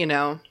moment,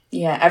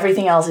 Yeah,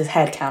 everything else is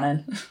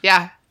headcanon.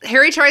 Yeah.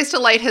 Harry tries to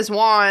light his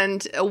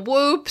wand.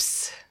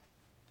 Whoops.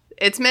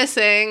 It's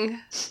missing.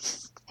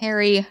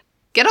 Harry.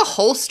 Get a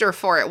holster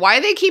for it. Why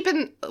are they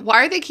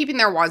keeping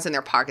their wands in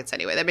their pockets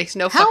anyway? That makes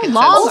no fucking sense.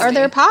 How long are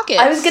their pockets?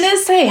 I was going to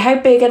say, how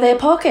big are their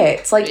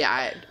pockets? Like, yeah,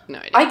 I had no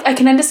idea. I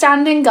can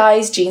understand in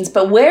guys' jeans,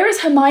 but where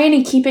is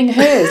Hermione keeping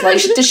hers?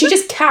 Like, does she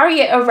just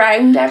carry it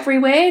around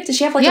everywhere? Does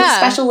she have, like, a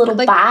special little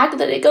bag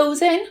that it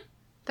goes in?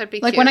 That'd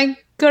be like cute. when I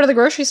go to the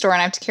grocery store and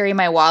I have to carry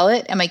my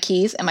wallet and my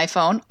keys and my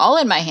phone all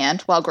in my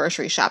hand while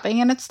grocery shopping,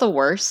 and it's the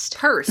worst.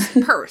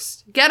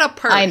 Purse. Get a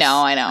purse. I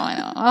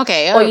know.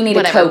 Okay. Or you need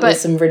whatever, a coat with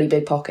some really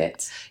big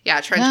pockets.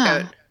 Yeah, trench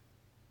coat.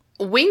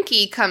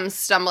 Winky comes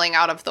stumbling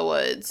out of the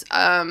woods.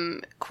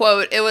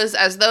 Quote, it was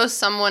as though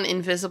someone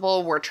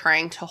invisible were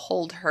trying to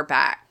hold her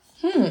back.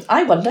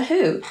 I wonder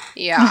who.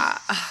 Yeah.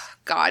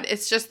 God,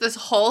 it's just this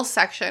whole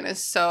section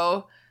is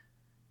so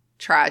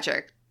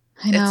tragic.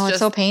 I know, it's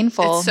so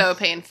painful. It's so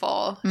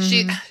painful.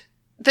 Mm-hmm.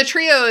 The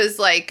trio is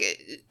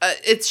like,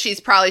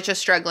 she's probably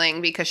just struggling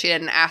because she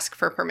didn't ask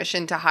for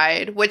permission to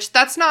hide, which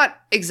that's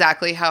not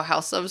exactly how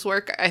house elves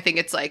work. I think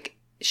it's like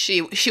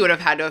she would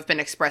have had to have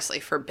been expressly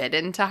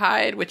forbidden to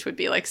hide, which would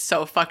be like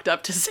so fucked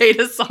up to say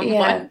to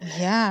someone.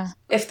 Yeah.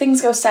 If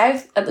things go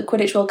south at the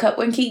Quidditch World Cup,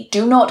 Winky,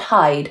 do not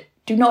hide.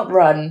 Do not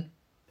run.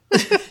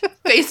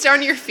 Face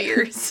down your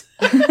fears.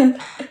 Oh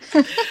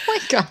my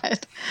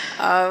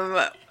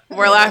God.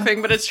 We're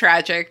laughing, but it's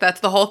tragic. That's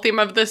the whole theme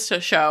of this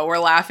show. We're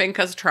laughing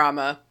because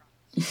trauma.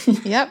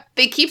 Yep.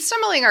 They keep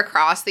stumbling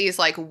across these,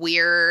 like,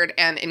 weird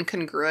and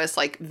incongruous,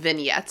 like,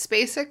 vignettes,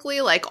 basically.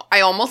 Like,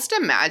 I almost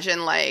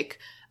imagine, like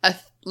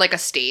a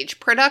stage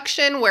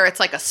production where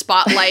it's, like, a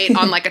spotlight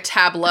on, like, a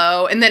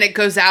tableau, and then it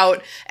goes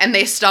out, and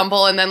they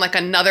stumble, and then, like,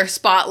 another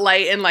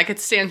spotlight, and, like,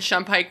 it's Stan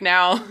Shumpike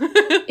now.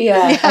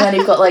 Yeah, and then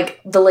you've got, like,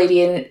 the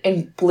lady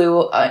in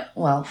blue.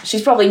 Well,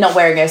 she's probably not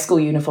wearing her school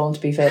uniform, to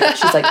be fair. But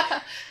she's like...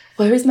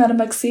 Where is Madame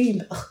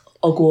Maxime?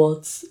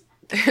 Hogwarts.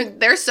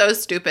 They're so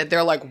stupid.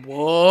 They're like,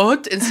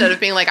 what? Instead of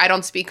being like, I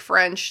don't speak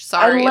French.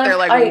 Sorry. They're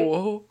like,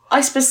 whoa. I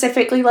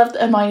specifically love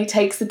that Hermione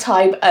takes the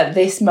time at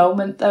this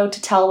moment, though,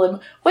 to tell them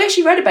where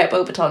she read about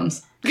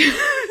Beauxbatons.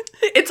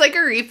 It's like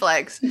a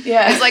reflex.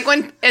 Yeah.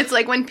 It's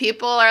like when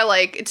people are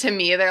like, to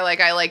me, they're like,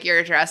 I like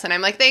your dress. And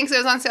I'm like, thanks, it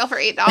was on sale for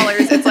 $8.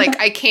 It's like,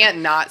 I can't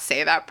not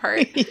say that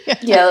part.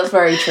 Yeah, that's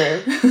very true.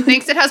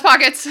 Thanks, it has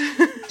pockets.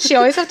 She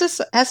always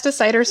has to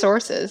cite her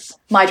sources.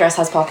 My dress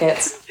has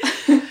pockets.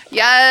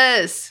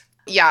 Yes.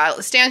 Yeah,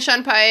 Stan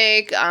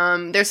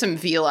Shunpike, there's some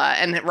Vila,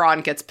 and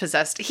Ron gets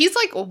possessed. He's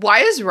like, why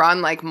is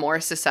Ron, like,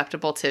 more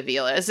susceptible to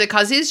Vila? Is it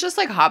because he's just,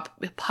 like,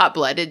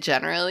 hot-blooded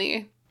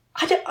generally?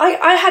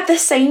 I had the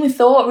same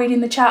thought reading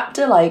the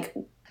chapter, like,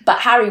 but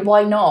Harry,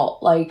 why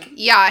not? Like,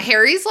 yeah,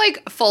 Harry's,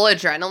 like, full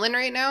adrenaline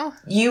right now.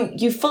 You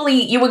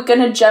were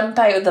gonna jump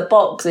out of the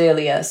box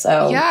earlier,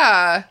 so...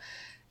 Yeah.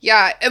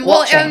 Yeah, and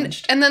What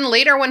changed? and then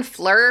later when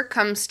Fleur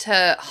comes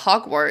to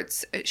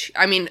Hogwarts,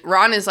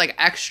 Ron is like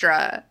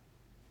extra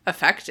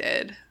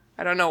affected.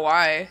 I don't know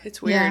why.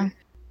 It's weird. Yeah.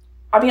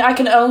 I mean, I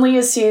can only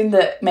assume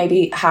that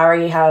maybe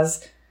Harry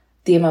has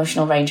the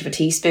emotional range of a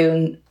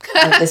teaspoon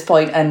at this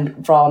point,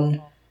 and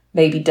Ron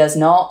maybe does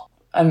not.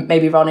 And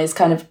maybe Ron is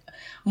kind of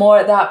more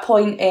at that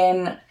point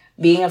in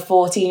being a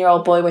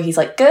 14-year-old boy where he's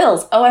like,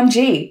 girls,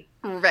 OMG.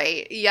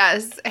 Right.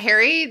 Yes.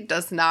 Harry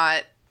does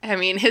not. I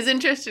mean, his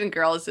interest in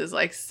girls is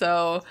like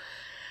so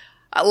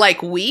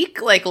like weak,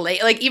 like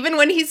late. Like even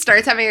when he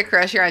starts having a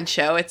crush on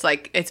Cho,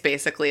 it's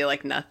basically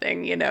like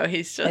nothing, you know.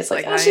 He's just It's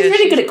like, oh, she's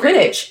really good at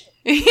Quidditch.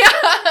 Yeah,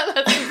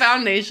 that's the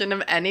foundation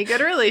of any good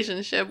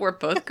relationship. We're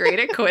both great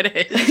at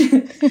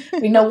Quidditch. I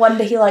mean, no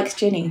wonder he likes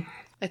Ginny.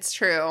 It's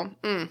true.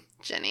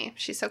 Jenny,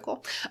 she's so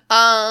cool.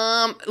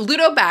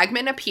 Ludo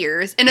Bagman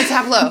appears in a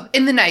tableau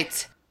in the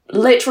night.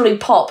 Literally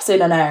pops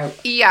in and out.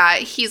 Yeah,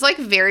 he's like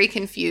very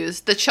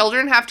confused. The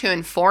children have to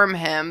inform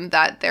him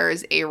that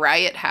there's a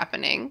riot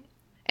happening,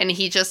 and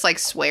he just like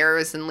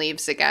swears and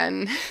leaves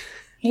again.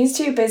 He's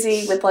too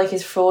busy with like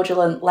his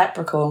fraudulent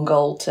leprechaun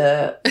goal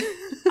to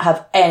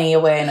have any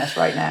awareness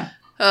right now.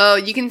 Oh,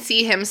 you can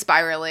see him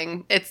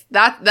spiraling. It's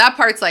that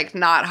part's like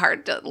not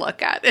hard to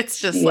look at. It's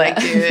just like,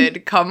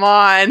 dude, come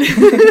on.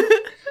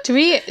 Do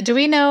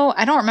we know?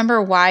 I don't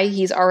remember why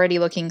he's already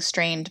looking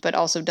strained, but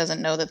also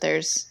doesn't know that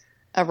there's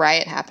a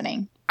riot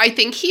happening. I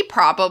think he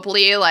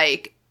probably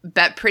like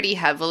bet pretty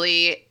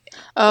heavily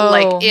Oh,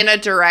 like in a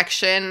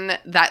direction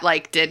that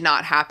like did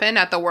not happen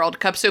at the World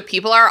Cup. So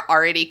people are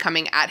already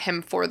coming at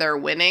him for their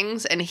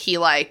winnings, and he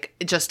like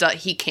just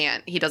he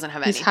can't. He doesn't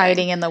have anything. he's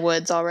hiding in the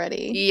woods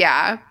already.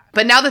 Yeah.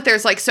 But now that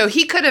there's like, so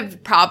he could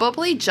have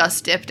probably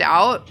just dipped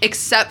out,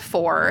 except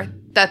for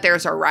that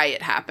there's a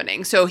riot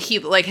happening. So he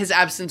like his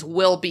absence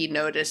will be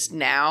noticed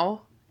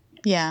now.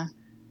 Yeah,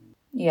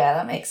 Yeah,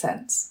 that makes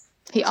sense.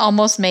 he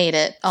almost made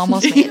it.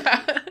 Almost made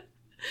it.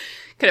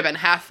 Could have been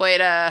halfway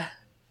to,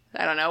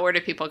 I don't know, where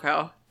do people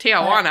go?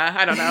 Tijuana,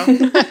 I don't know.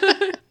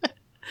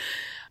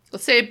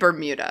 Let's say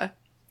Bermuda.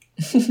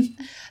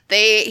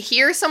 They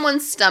hear someone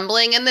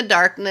stumbling in the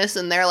darkness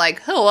and they're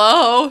like,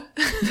 hello.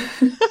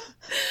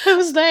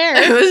 Who's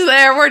there? Who's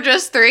there? We're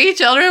just 3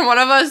 children. One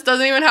of us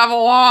doesn't even have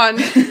a wand.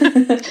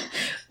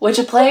 We're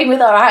just playing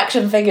with our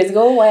action figures.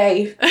 Go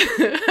away.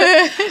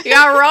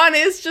 Yeah, Ron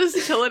is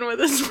just chilling with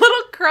his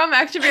little crumb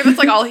action figure. That's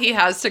like all he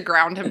has to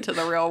ground him to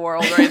the real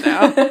world right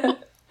now.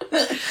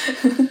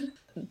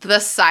 The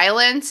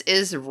silence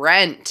is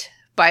rent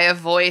by a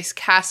voice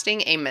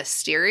casting a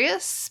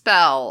mysterious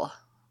spell.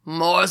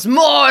 Mors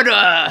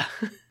Morta!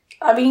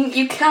 I mean,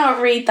 you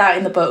cannot read that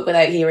in the book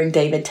without hearing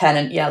David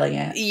Tennant yelling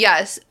it.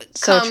 Yes,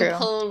 So true.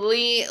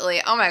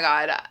 completely. Oh my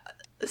god.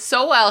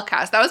 So well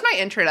cast. That was my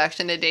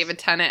introduction to David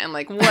Tennant, and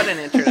like, what an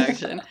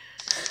introduction.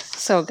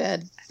 So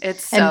good.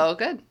 It's so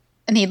good.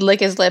 And he'd lick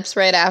his lips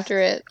right after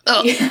it.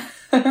 Ugh.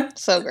 Yeah.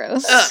 So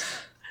gross.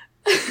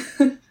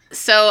 Ugh.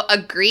 So, a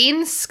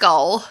green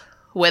skull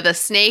with a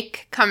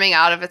snake coming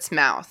out of its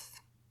mouth.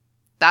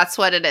 That's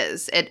what it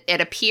is. It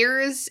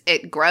appears,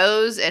 it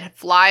grows, it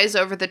flies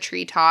over the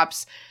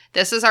treetops.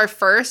 This is our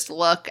first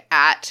look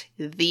at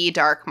the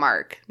Dark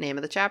Mark, name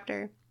of the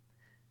chapter.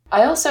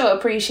 I also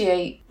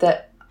appreciate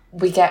that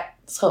we get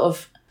sort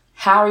of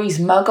Harry's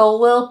Muggle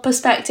world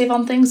perspective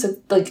on things. So,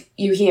 like,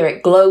 you hear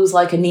it glows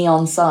like a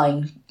neon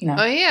sign, you know.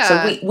 Oh, yeah.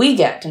 So we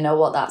get to know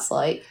what that's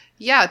like.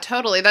 Yeah,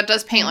 totally. That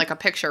does paint like a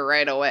picture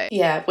right away.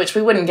 Yeah, which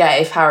we wouldn't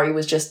get if Harry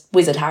was just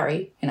Wizard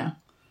Harry, you know.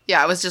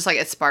 Yeah, it was just like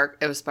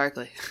it was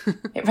sparkly.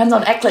 It runs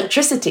on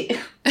electricity.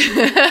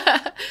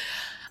 There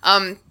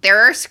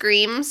are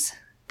screams.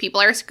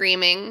 People are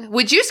screaming.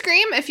 Would you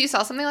scream if you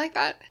saw something like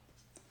that?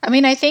 I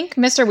mean, I think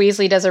Mr.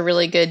 Weasley does a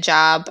really good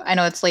job. I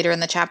know it's later in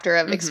the chapter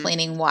of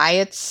explaining why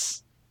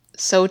it's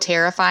so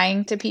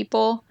terrifying to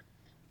people.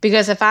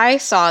 Because if I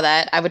saw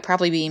that, I would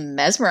probably be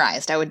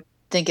mesmerized. I would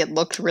think it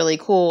looked really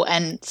cool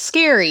and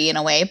scary in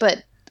a way,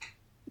 but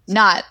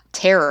not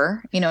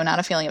terror, you know, not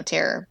a feeling of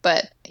terror.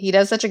 But he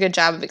does such a good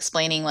job of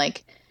explaining,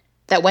 like,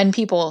 that when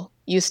people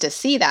used to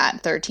see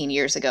that 13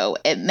 years ago,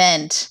 it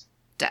meant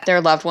Death.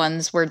 Their loved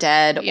ones were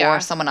dead Yeah. or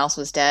someone else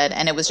was dead,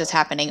 and it was just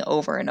happening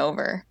over and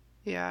over.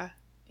 Yeah.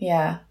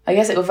 Yeah, I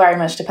guess it would very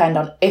much depend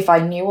on if I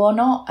knew or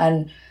not.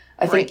 And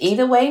I think Right.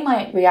 either way,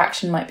 my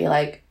reaction might be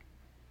like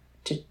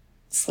to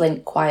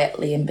slink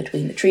quietly in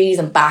between the trees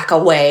and back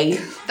away.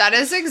 That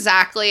is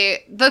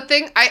exactly the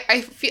thing.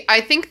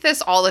 I think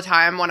this all the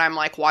time when I'm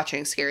like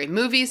watching scary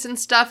movies and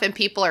stuff and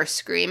people are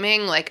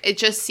screaming. Like, it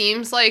just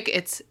seems like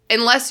it's,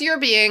 unless you're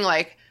being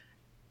like,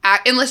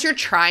 unless you're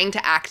trying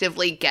to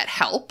actively get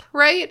help,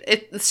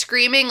 right?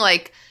 Screaming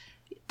like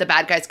the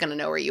bad guy's gonna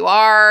know where you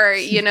are,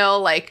 you know,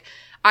 like,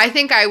 I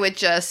think I would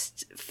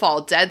just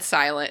fall dead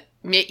silent.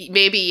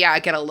 Maybe, yeah,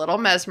 get a little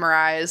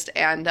mesmerized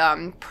and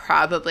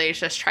probably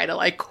just try to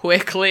like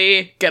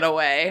quickly get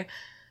away.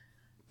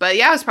 But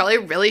yeah, it was probably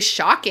really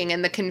shocking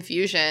in the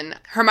confusion.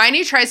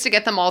 Hermione tries to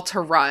get them all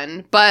to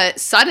run, but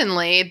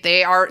suddenly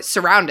they are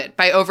surrounded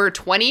by over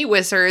 20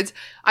 wizards.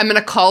 I'm going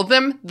to call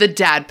them the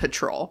Dad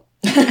Patrol.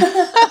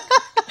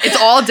 It's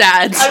all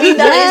dads. I mean,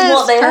 that is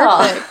what they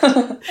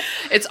are.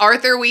 It's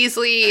Arthur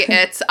Weasley,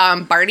 it's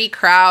Barty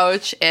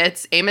Crouch,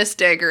 it's Amos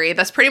Diggory.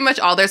 That's pretty much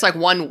all. There's like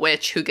one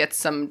witch who gets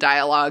some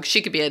dialogue.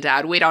 She could be a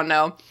dad. We don't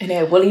know. In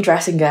a woolly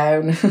dressing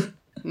gown.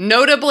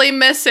 Notably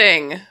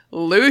missing,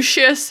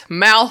 Lucius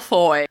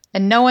Malfoy.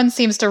 And no one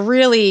seems to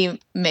really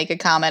make a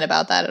comment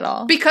about that at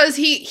all. Because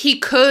he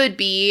could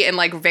be, in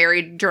like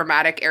very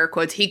dramatic air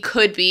quotes, he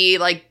could be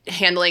like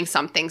handling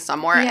something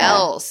somewhere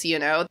else, you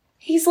know?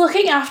 He's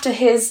looking after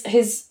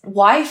his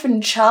wife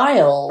and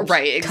child.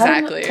 Right,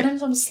 exactly. Cut him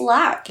some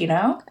slack, you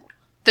know?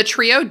 The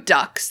trio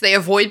ducks. They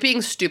avoid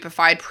being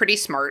stupefied. Pretty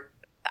smart.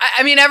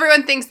 I mean,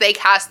 everyone thinks they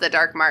cast the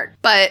Dark Mark.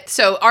 But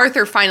so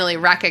Arthur finally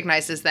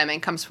recognizes them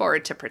and comes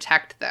forward to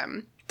protect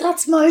them.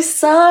 That's my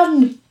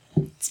son.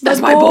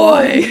 That's my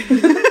boy.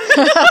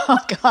 Oh,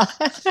 God.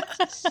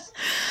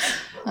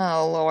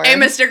 Oh, Lord.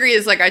 Amos Diggory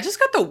is like, I just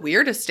got the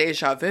weirdest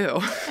deja vu.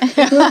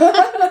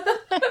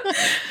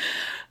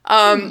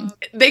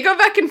 They go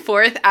back and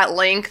forth at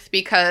length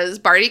because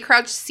Barty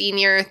Crouch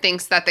Sr.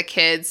 thinks that the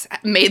kids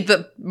made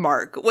the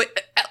mark.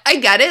 I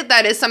get it.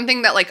 That is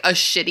something that like a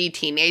shitty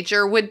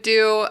teenager would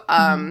do.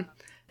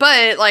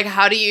 But like,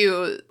 how do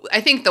you, I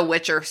think the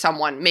witch or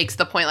someone makes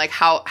the point, like,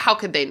 how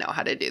could they know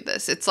how to do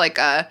this? It's like,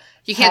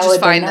 you can't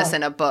just find this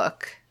in a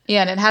book.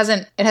 Yeah, and it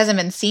hasn't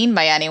been seen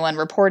by anyone,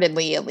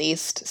 reportedly at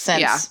least,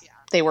 since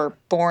they were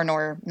born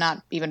or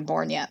not even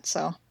born yet,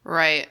 so.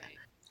 Right.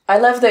 I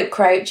love that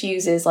Crouch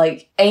uses,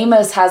 like,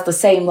 Amos has the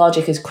same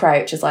logic as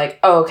Crouch. It's like,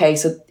 oh, okay,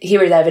 so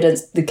here is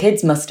evidence the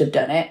kids must have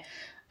done it.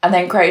 And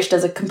then Crouch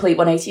does a complete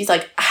 180. He's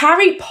like,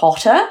 Harry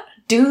Potter?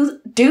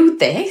 Do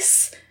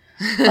this?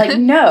 Like,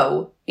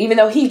 no. Even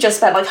though he just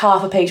spent, like,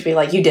 half a page being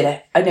like, you did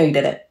it. I know you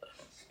did it.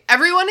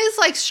 Everyone is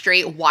like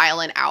straight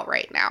wilding out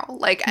right now.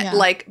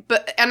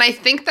 And I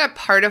think that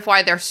part of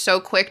why they're so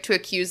quick to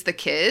accuse the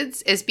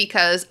kids is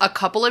because a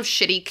couple of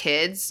shitty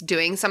kids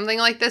doing something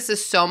like this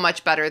is so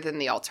much better than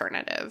the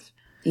alternative.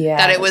 Yeah.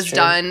 That it was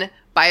done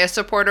by a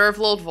supporter of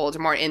Lord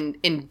Voldemort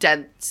in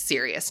dead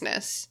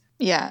seriousness.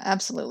 Yeah,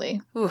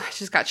 absolutely. Ooh, I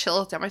just got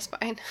chills down my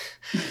spine.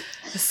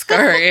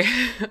 Scary.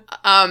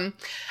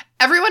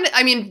 Everyone,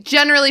 I mean,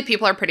 generally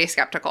people are pretty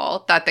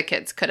skeptical that the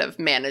kids could have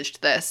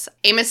managed this.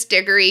 Amos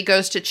Diggory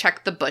goes to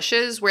check the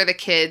bushes where the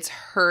kids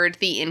heard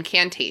the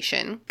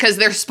incantation because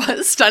their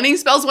stunning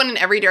spells went in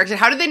every direction.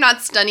 How did they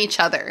not stun each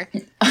other?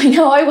 I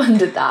know, I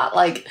wondered that.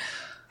 Like,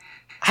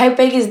 how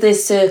big is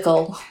this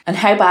circle and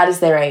how bad is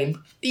their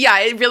aim? Yeah,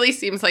 it really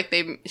seems like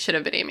they should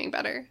have been aiming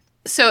better.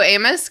 So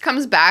Amos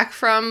comes back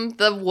from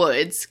the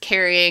woods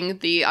carrying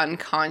the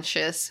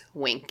unconscious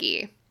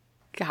Winky.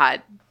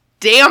 God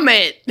damn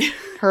it.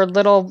 Her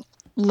little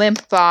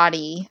limp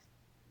body.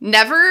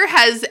 Never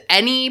has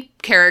any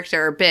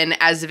character been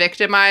as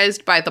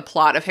victimized by the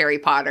plot of Harry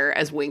Potter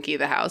as Winky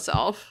the house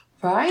elf.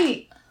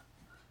 Right.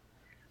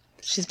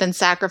 She's been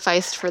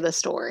sacrificed for the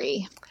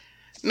story.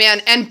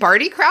 Man, and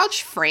Barty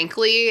Crouch,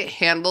 frankly,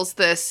 handles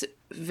this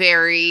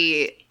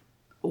very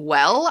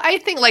well, I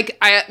think.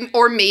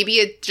 Or maybe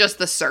it's just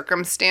the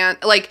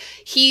circumstance. Like,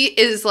 he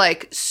is,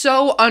 like,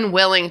 so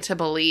unwilling to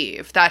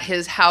believe that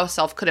his house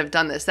elf could have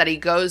done this that he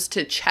goes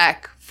to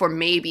check for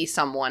maybe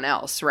someone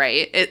else,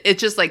 right? It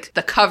just, like,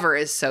 the cover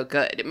is so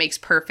good. It makes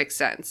perfect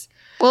sense.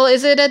 Well,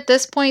 is it at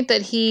this point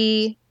that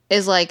he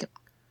is, like,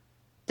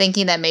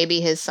 thinking that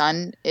maybe his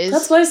son is...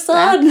 That's my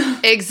son!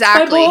 Back?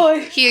 Exactly. My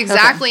boy. He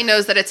exactly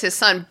knows that it's his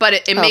son,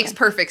 but it makes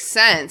perfect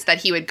sense that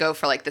he would go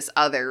for, like, this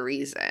other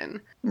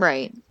reason.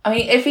 Right. I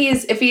mean, if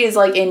he is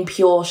like in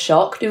pure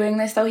shock doing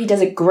this, though, he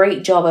does a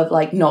great job of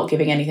like not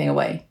giving anything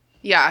away.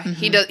 Yeah,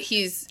 he does.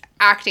 He's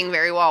acting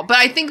very well, but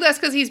I think that's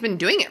because he's been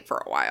doing it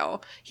for a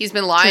while. He's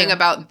been lying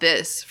about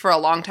this for a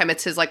long time.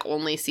 It's his like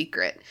only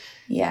secret.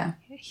 Yeah,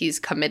 he's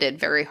committed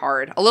very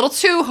hard, a little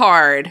too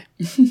hard.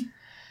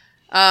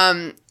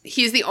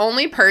 He's the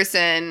only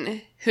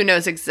person who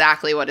knows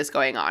exactly what is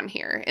going on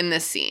here in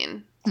this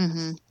scene,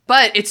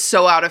 but it's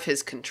so out of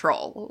his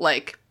control.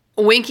 Like,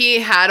 Winky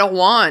had a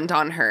wand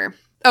on her.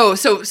 Oh,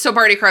 so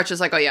Barty Crouch is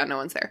like, oh yeah, no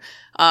one's there.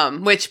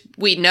 Which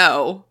we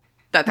know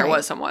that there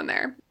was someone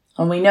there.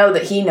 And we know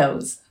that he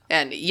knows.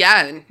 And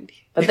yeah.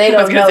 But they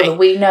don't know that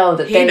we know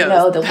that they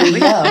know that we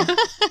know.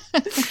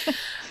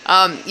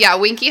 Yeah,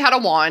 Winky had a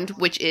wand,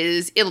 which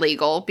is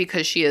illegal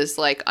because she is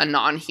like a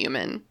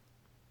non-human.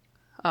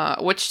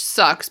 Which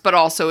sucks, but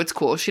also it's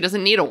cool. She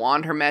doesn't need a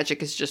wand. Her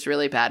magic is just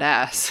really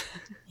badass.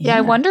 Yeah,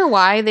 I wonder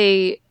why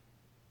they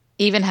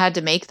even had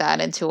to make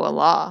that into a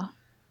law.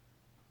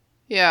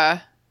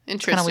 Yeah,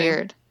 interesting. Kind of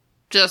weird.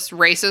 Just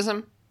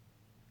racism?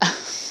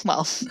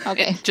 Well,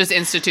 okay. Just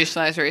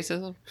institutionalized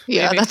racism?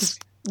 Yeah, maybe?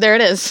 There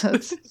it is. I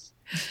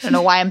don't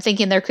know why I'm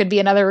thinking there could be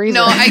another reason.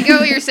 No, I get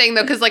what you're saying,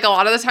 though, because like a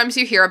lot of the times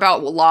you hear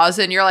about laws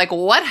and you're like,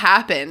 what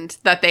happened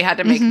that they had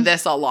to make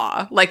this a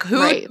law? Like,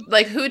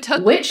 who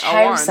took which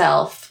house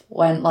elf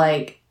went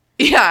like...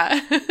 Yeah,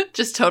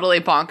 just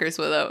totally bonkers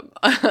with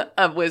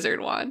a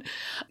wizard wand.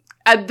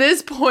 At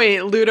this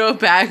point, Ludo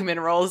Bagman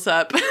rolls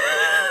up.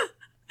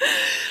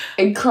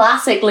 In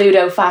classic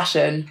Ludo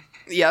fashion.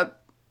 Yep.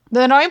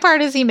 The annoying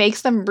part is he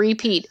makes them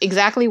repeat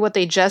exactly what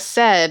they just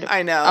said.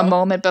 I know. A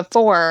moment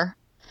before.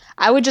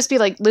 I would just be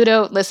like,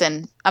 Ludo,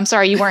 listen, I'm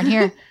sorry you weren't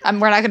here.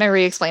 We're not going to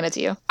re-explain it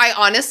to you. I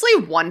honestly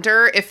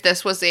wonder if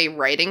this was a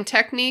writing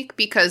technique,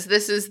 because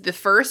this is the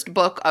first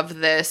book of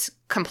this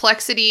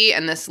complexity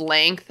and this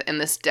length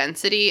and this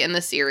density in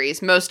the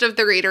series. Most of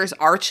the readers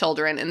are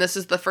children, and this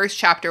is the first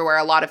chapter where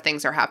a lot of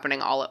things are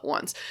happening all at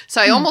once. So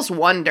I almost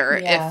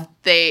wonder if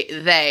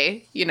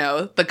they, you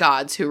know, the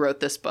gods who wrote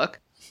this book,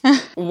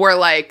 were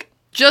like,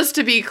 just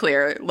to be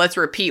clear, let's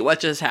repeat what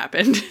just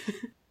happened.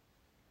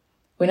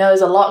 We know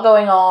there's a lot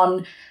going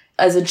on.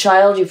 As a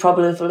child, you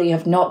probably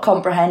have not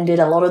comprehended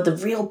a lot of the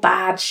real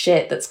bad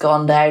shit that's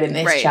gone down in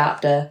this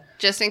chapter.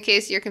 Just in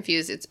case you're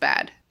confused, it's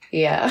bad.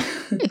 Yeah.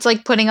 It's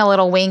like putting a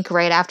little wink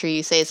right after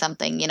you say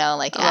something, you know,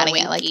 like adding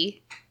it like...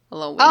 A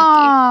little winky.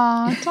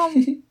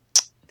 Aww,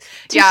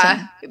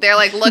 yeah, they're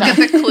like, look at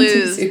the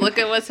clues. Look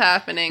at what's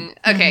happening.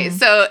 Okay,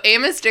 so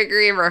Amos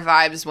Diggory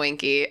revives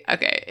Winky.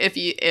 Okay, if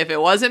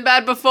it wasn't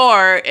bad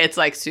before, it's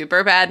like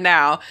super bad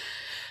now.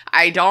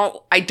 I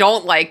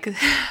don't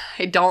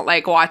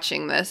like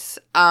watching this.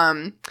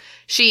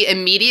 She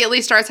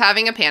immediately starts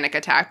having a panic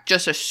attack,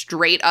 just a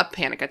straight up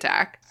panic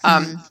attack.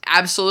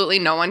 Absolutely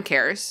no one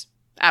cares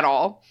at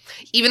all.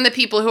 Even the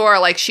people who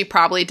are like, she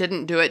probably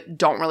didn't do it,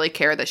 don't really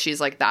care that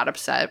she's like that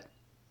upset.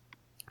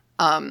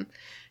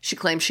 She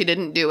claims she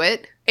didn't do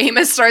it.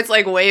 Amos starts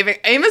like waving.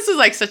 Amos is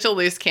like such a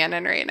loose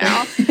cannon right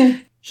now.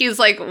 He's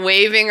like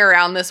waving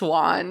around this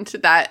wand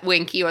that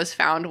Winky was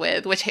found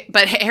with,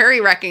 but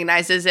Harry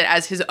recognizes it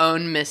as his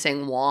own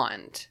missing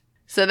wand.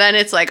 So then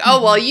it's like,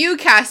 oh, well, you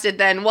cast it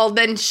then. Well,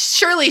 then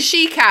surely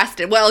she cast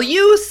it. Well,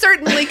 you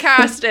certainly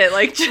cast it.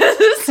 Like,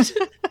 just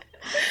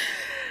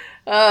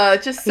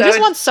so. You just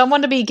want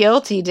someone to be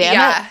guilty, damn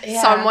it.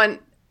 Yeah. Someone,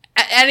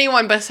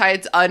 anyone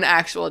besides an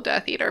actual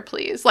Death Eater,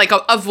 please. Like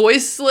a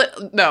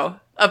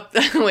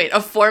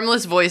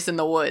formless voice in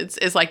the woods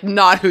is like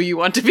not who you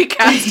want to be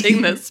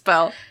casting this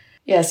spell.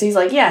 Yeah, so he's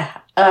like,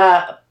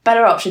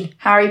 better option,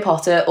 Harry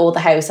Potter or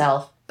the house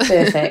elf.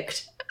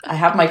 Perfect. I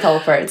have my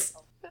culprits.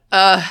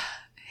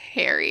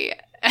 Harry.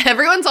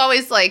 Everyone's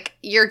always like,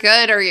 you're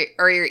good or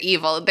you're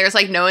evil. There's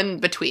like no in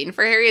between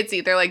for Harry. It's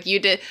either like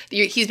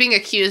he's being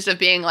accused of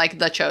being like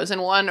the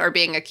chosen one or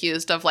being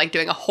accused of like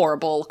doing a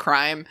horrible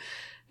crime.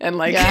 And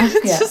like,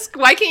 just,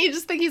 why can't you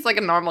just think he's like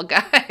a normal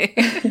guy?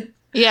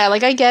 Yeah,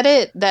 like I get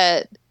it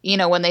that, you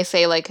know, when they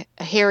say like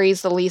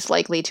Harry's the least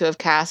likely to have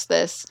cast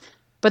this,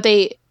 but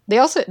they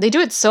do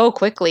it so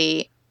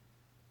quickly,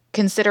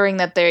 considering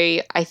that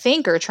they, I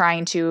think, are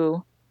trying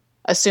to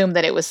assume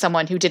that it was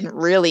someone who didn't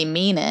really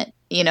mean it,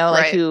 you know,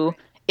 like who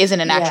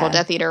isn't an actual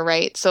Death Eater,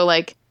 right? So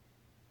like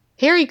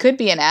Harry could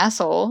be an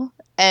asshole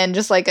and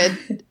just like a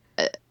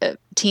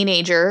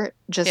teenager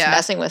just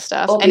messing with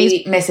stuff. Or and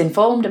he's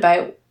misinformed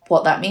about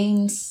what that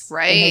means.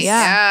 Right,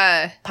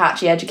 yeah.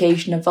 Patchy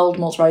education of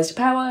Voldemort's rise to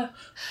power.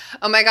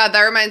 Oh my god,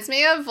 that reminds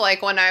me of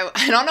like when I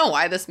don't know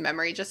why this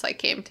memory just like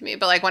came to me,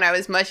 but like when I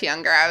was much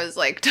younger, I was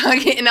like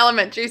talking in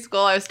elementary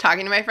school, I was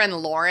talking to my friend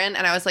Lauren,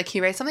 and I was like, can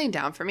you write something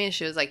down for me? And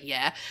she was like,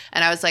 yeah.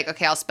 And I was like,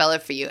 okay, I'll spell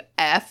it for you,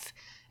 F.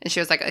 And she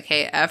was like,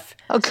 okay, F.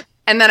 Okay.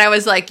 And then I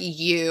was like,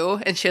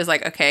 U. And she was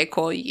like, okay,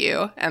 cool,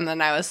 U. And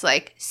then I was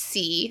like,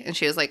 C. And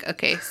she was like,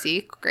 okay,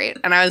 C, great.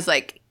 And I was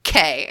like,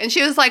 K. And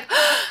she was like,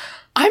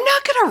 I'm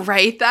not gonna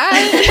write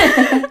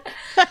that.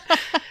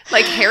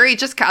 Like, Harry,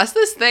 just cast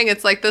this thing.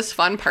 It's like this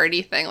fun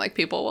party thing. Like,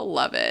 people will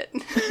love it.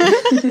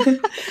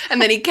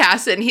 And then he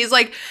casts it and he's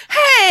like,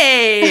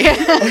 hey.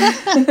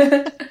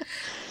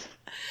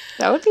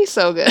 That would be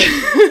so good.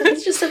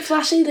 It's just a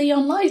flashy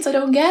neon lights. I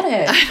don't get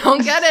it.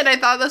 I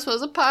thought this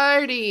was a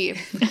party.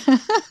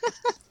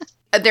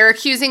 They're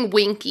accusing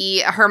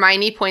Winky.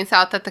 Hermione points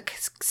out that the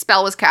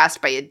spell was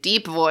cast by a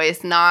deep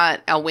voice,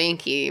 not a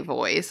Winky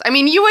voice. I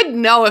mean, you would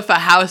know if a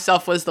house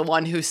elf was the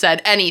one who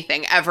said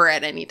anything ever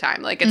at any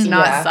time. Like, it's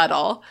not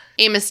subtle.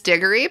 Amos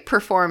Diggory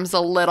performs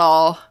a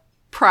little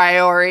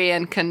Priori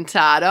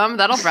Incantatum.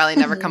 That'll probably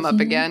never come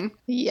up again.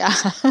 Yeah.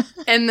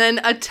 And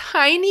then a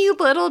tiny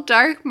little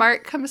dark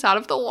mark comes out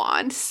of the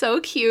wand. So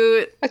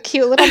cute. A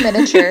cute little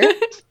miniature.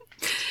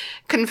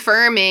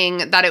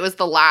 Confirming that it was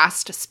the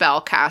last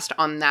spell cast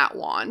on that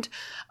wand.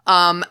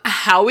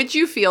 How would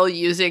you feel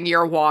using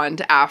your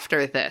wand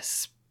after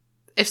this?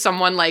 If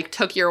someone like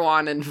took your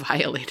wand and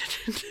violated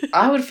it?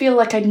 I would feel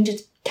like I needed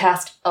to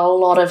cast a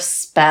lot of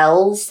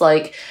spells.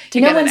 Like, do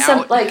you know when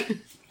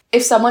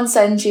if someone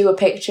sends you a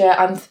picture,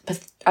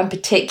 I'm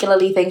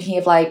particularly thinking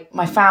of like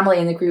my family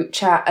in the group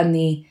chat and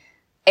the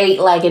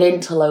 8-legged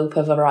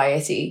interloper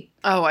variety.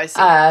 Oh, I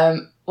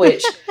see.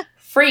 Which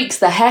freaks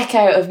the heck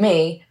out of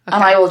me,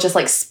 and I will just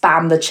like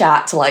spam the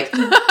chat to like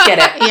get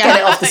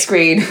it off the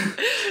screen.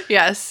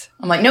 Yes.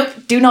 I'm like, nope,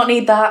 do not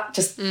need that.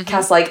 Just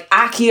cast like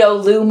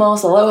Accio,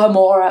 Lumos,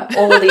 Alohomora,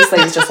 all of these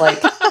things. Just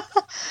like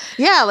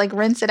yeah, like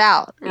rinse it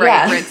out.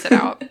 Right, rinse it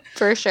out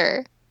for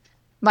sure.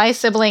 My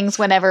siblings,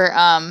 whenever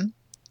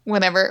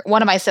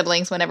one of my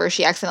siblings, whenever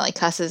she accidentally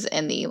cusses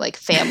in the like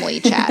family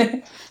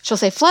chat, she'll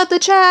say "flood the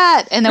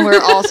chat," and then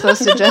we're all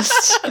supposed to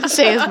just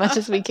say as much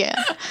as we can.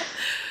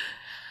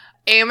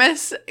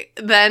 Amos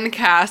then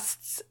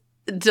casts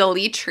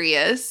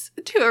Deletrius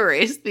to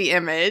erase the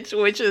image,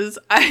 which is,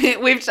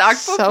 we've talked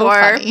So before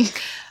funny.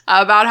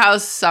 about how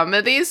some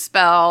of these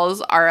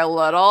spells are a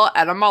little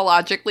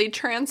etymologically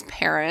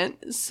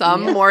transparent,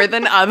 some more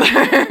than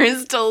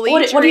others.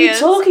 Deletrius. What are you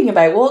talking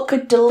about? What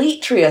could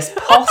Deletrius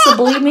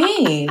possibly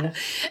mean?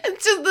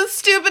 It's just the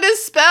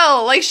stupidest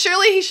spell. Like,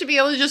 surely he should be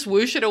able to just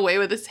whoosh it away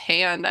with his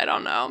hand. I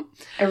don't know.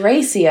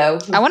 Erasio.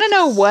 I want to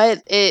know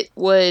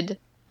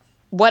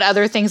what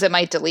other things it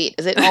might delete.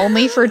 Is it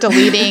only for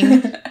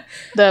deleting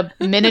the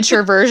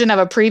miniature version of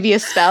a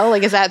previous spell?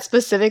 Like, is that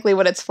specifically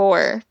what it's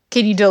for?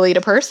 Can you delete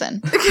a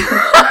person? That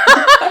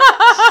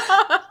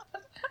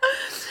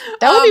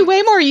would be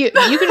way more. You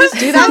could just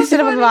do that instead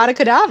of Avada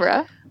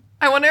Kedavra.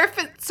 I wonder if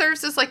it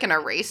serves as like an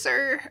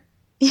eraser.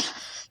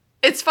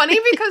 It's funny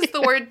because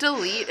the word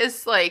delete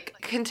is like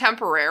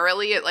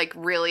contemporarily, it like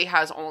really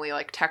has only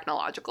like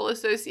technological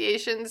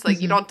associations.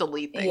 Like you don't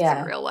delete things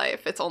in real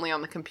life. It's only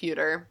on the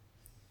computer.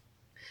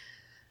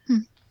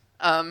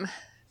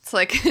 It's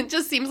like, it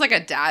just seems like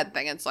a dad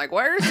thing. It's like,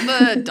 where's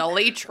the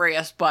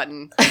Deletrius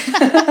button?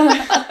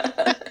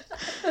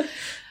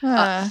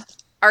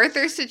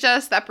 Arthur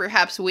suggests that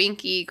perhaps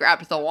Winky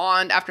grabbed the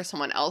wand after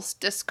someone else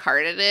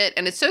discarded it.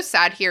 And it's so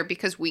sad here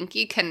because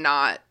Winky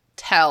cannot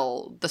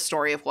tell the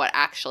story of what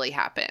actually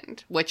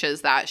happened, which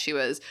is that she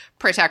was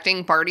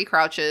protecting Barty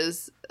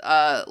Crouch's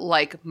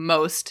like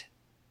most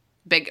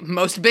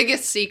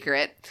biggest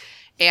secret.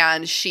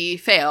 And she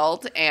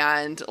failed,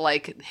 and,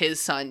 like, his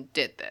son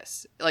did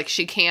this. Like,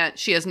 she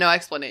has no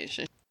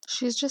explanation.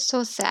 She's just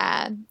so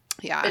sad.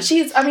 Yeah. But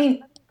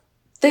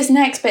this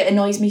next bit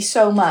annoys me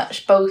so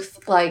much,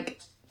 both,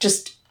 like,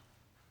 just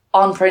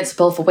on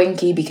principle for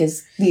Winky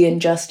because the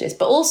injustice,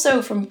 but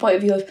also from the point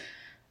of view of,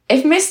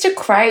 if Mr.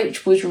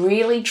 Crouch was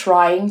really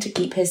trying to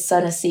keep his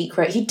son a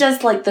secret, he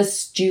does, like,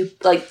 just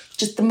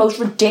the most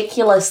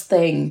ridiculous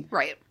thing.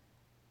 Right.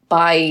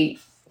 By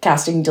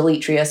casting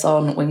Deletrius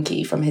on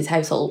Winky from his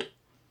household.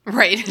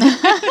 Right.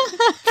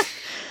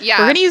 Yeah.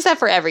 We're going to use that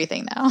for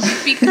everything now.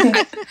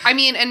 Because, I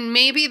mean, and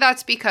maybe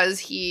that's because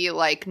he,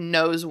 like,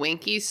 knows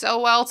Winky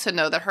so well to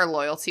know that her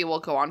loyalty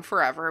will go on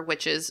forever,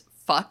 which is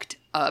fucked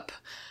up.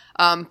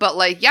 But,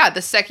 like, yeah,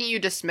 the second you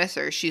dismiss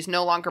her, she's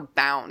no longer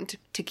bound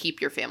to keep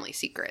your family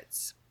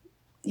secrets.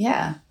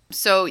 Yeah.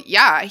 So,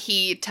 yeah,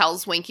 he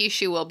tells Winky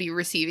she will be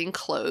receiving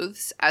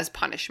clothes as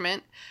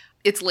punishment.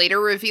 It's later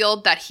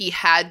revealed that he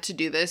had to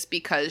do this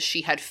because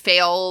she had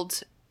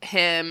failed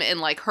him in,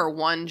 like, her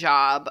one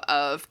job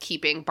of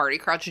keeping Barty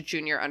Crouch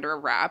Jr. under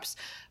wraps.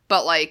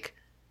 But, like,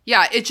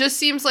 yeah, it just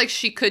seems like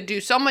she could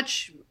do so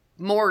much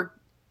more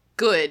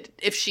good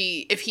if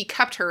he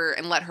kept her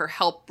and let her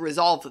help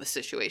resolve the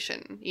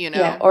situation, you know?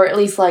 Yeah, or at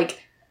least,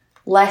 like,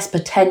 less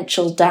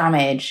potential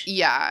damage.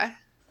 Yeah.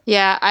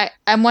 Yeah,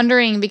 I'm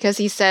wondering because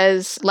he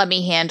says, let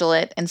me handle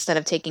it instead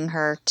of taking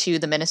her to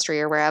the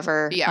ministry or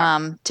wherever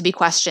to be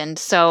questioned.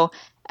 So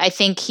I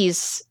think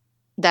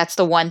that's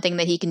the one thing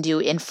that he can do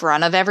in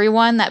front of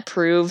everyone that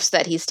proves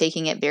that he's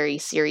taking it very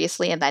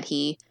seriously and that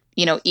he,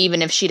 you know,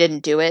 even if she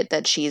didn't do it,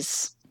 that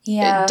she's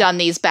done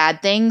these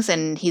bad things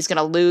and he's going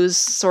to lose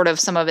sort of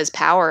some of his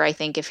power, I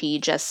think, if he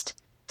just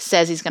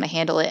says he's going to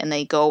handle it and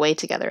they go away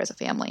together as a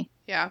family.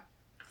 Yeah.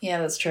 Yeah,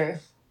 that's true.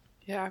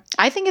 Yeah.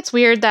 I think it's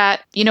weird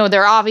that, you know,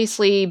 they're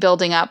obviously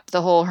building up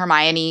the whole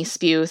Hermione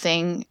spew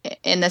thing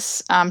in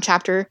this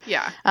chapter.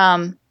 Yeah.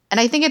 And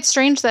I think it's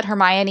strange that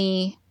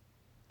Hermione,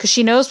 because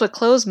she knows what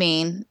clothes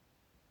mean,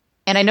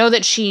 and I know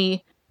that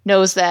she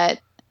knows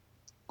that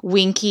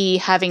Winky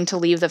having to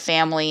leave the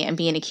family and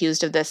being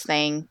accused of this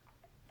thing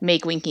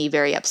make Winky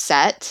very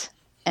upset,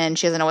 and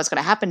she doesn't know what's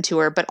going to happen to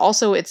her, but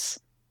also it's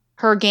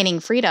her gaining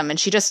freedom, and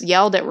she just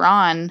yelled at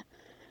Ron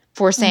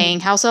for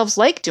saying house elves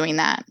like doing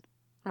that.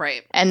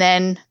 Right. And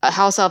then a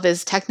house elf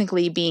is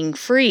technically being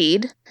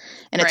freed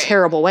in a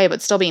terrible way,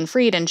 but still being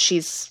freed, and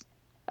she's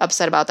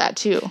upset about that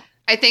too.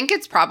 I think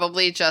it's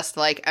probably just,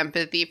 like,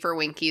 empathy for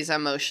Winky's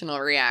emotional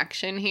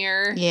reaction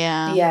here.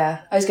 Yeah.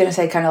 Yeah, I was going to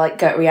say kind of like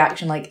gut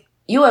reaction, like,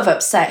 you have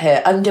upset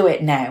her, undo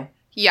it now.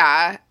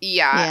 Yeah.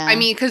 I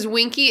mean, because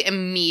Winky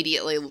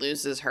immediately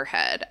loses her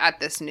head at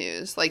this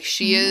news. Like,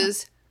 she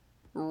is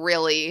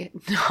really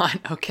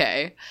not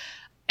okay.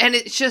 And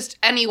it's just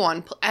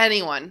anyone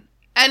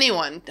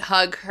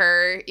hug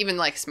her, even,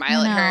 like,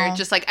 smile at her.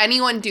 Just, like,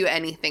 anyone do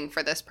anything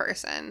for this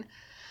person.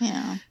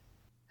 Yeah.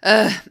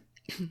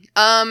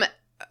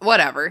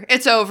 Whatever.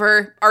 It's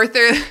over.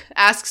 Arthur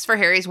asks for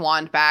Harry's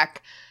wand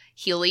back.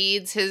 He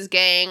leads his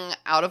gang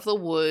out of the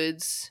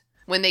woods.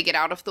 When they get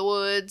out of the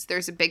woods,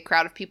 there's a big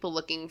crowd of people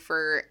looking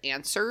for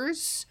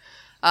answers.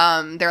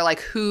 They're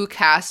like, who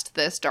cast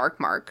this dark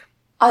mark?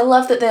 I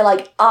love that they're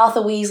like,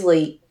 Arthur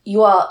Weasley,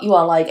 you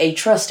are like a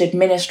trusted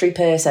ministry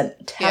person.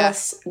 Tell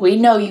us. We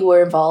know you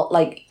were involved.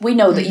 Like, we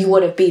know that you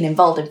would have been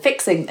involved in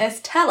fixing this.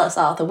 Tell us,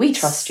 Arthur. We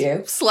trust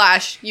you.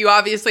 / you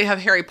obviously have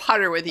Harry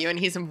Potter with you, and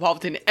he's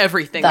involved in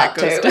everything that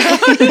goes down.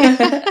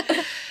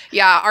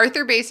 Yeah,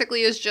 Arthur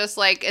basically is just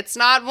like, it's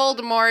not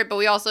Voldemort, but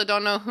we also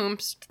don't know whom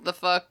the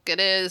fuck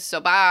it is, so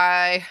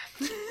bye.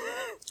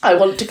 I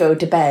want to go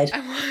to bed. I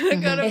want to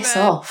go to Piss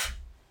bed. off.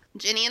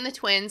 Ginny and the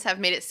twins have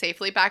made it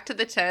safely back to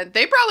the tent.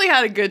 They probably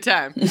had a good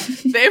time.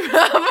 They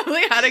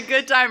probably had a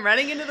good time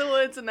running into the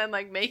woods and then,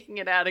 like, making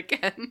it out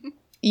again.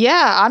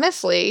 Yeah,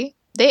 honestly.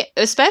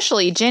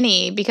 Especially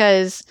Ginny,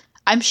 because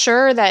I'm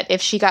sure that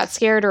if she got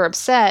scared or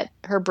upset,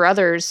 her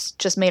brothers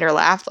just made her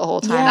laugh the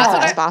whole time. Yeah. That's That's what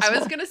what was I possible.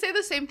 was going to say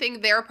the same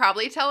thing. They're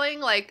probably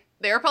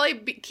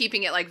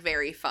keeping it, like,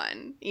 very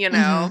fun, you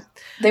know?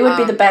 They would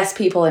be the best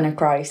people in a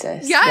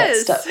crisis.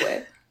 Yes. To get stuck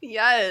with.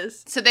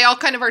 Yes. So they all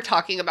kind of are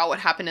talking about what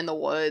happened in the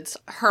woods.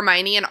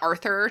 Hermione and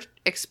Arthur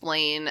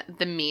explain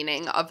the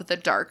meaning of the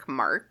dark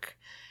mark.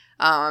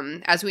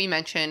 As we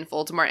mentioned,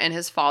 Voldemort and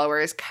his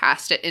followers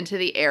cast it into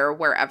the air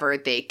wherever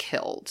they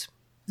killed.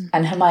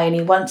 And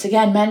Hermione once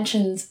again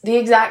mentions the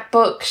exact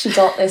book she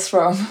got this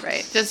from.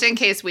 Right. Just in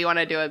case we want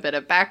to do a bit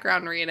of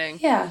background reading.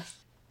 Yeah.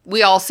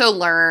 We also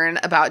learn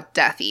about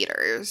Death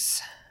Eaters.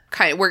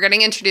 We're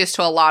getting introduced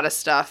to a lot of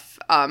stuff.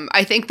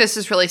 I think this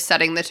is really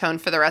setting the tone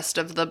for the rest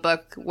of the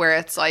book, where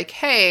it's like,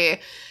 hey,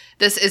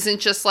 this isn't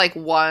just like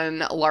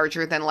one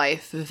larger than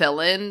life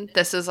villain.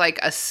 This is like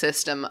a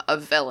system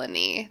of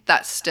villainy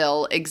that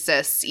still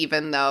exists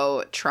even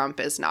though Trump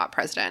is not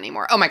president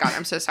anymore. Oh my God,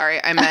 I'm so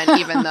sorry. I meant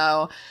even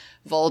though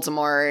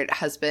Voldemort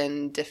has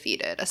been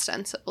defeated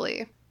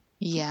ostensibly.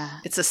 Yeah.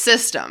 It's a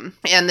system.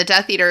 And the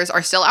Death Eaters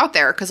are still out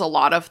there because a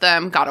lot of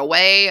them got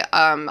away.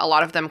 A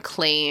lot of them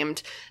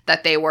claimed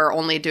that they were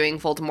only doing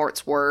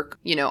Voldemort's work,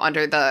 you know,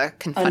 under the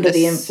Confundus. Under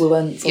the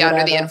influence. Or Yeah, under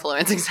the whatever.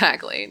 influence,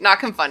 exactly. Not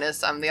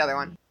Confundus, the other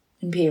one.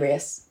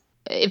 Imperious.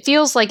 It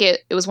feels like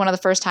it was one of the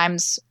first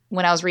times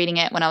when I was reading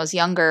it when I was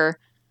younger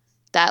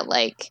that,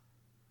 like,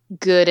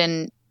 good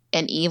and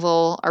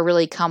evil are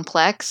really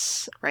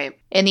complex Right.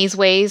 in these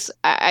ways.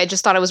 I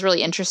just thought it was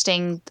really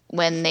interesting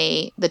when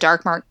the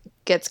dark mark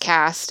gets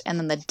cast and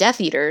then the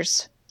Death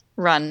Eaters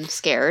run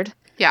scared.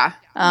 Yeah.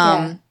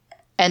 And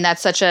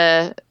that's such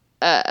a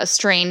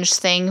strange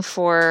thing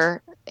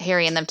for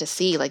Harry and them to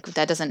see. Like,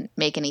 that doesn't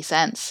make any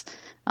sense.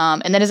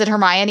 And then is it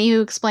Hermione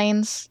who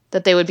explains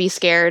that they would be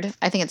scared?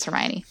 I think it's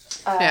Hermione.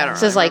 Yeah, I don't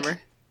Says, really like,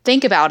 remember.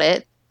 think about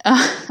it,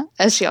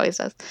 as she always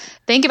says.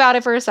 Think about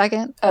it for a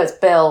second. Oh, it's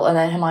Bill, and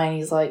then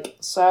Hermione's like,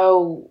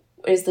 so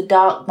is the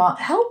dark mark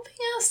helping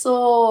us,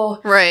 or...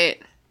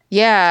 Right.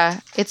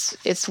 Yeah,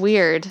 it's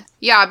weird.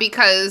 Yeah,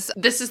 because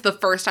this is the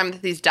first time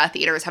that these Death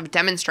Eaters have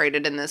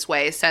demonstrated in this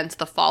way since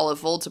the fall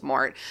of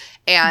Voldemort.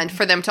 And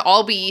for them to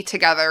all be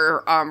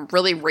together,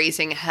 really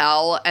raising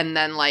hell, and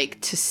then, like,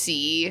 to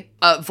see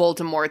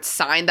Voldemort's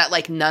sign that,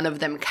 like, none of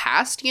them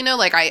cast, you know?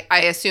 Like,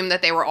 I assume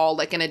that they were all,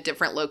 like, in a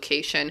different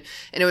location,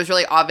 and it was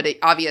really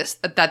obvious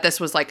that this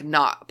was, like,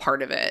 not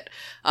part of it.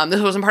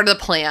 This wasn't part of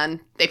the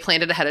plan. They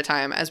planned it ahead of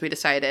time, as we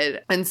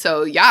decided. And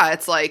so, yeah,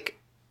 it's like...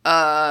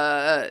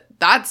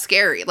 that's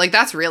scary. Like,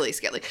 that's really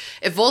scary. Like,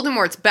 if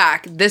Voldemort's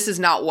back, this is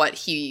not what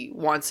he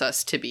wants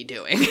us to be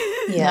doing.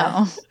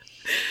 Yeah. No.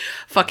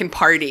 Fucking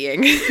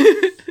partying.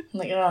 I'm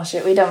like, oh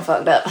shit, we done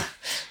fucked up.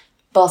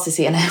 Boss is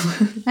here now.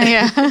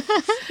 Yeah.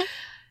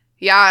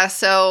 Yeah,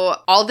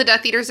 so all the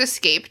Death Eaters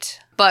escaped,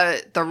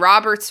 but the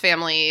Roberts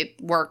family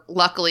were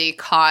luckily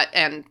caught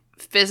and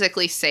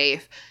physically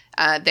safe.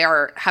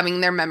 They're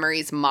having their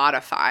memories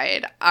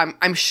modified.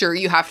 I'm sure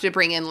you have to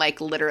bring in, like,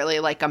 literally,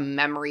 like, a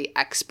memory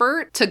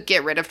expert to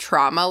get rid of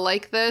trauma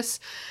like this.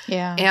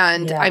 Yeah.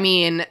 And, Yeah. I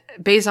mean,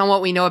 based on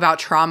what we know about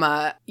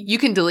trauma, you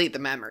can delete the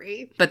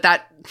memory, but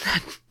that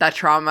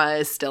trauma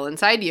is still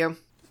inside you.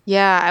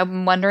 Yeah,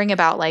 I'm wondering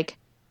about, like,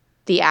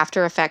 the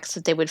after effects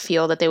that they would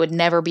feel that they would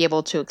never be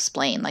able to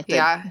explain. Like, the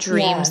Yeah.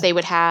 dreams Yeah. they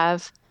would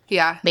have.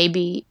 Yeah.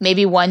 Maybe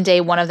one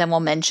day one of them will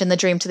mention the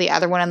dream to the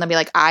other one and they'll be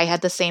like, I had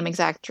the same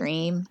exact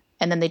dream.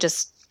 And then they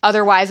just,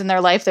 otherwise in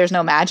their life, there's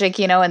no magic,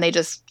 you know, and they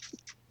just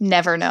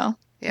never know.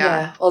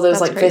 Yeah. Or those,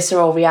 That's like, crazy.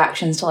 visceral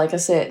reactions to, like, a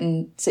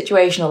certain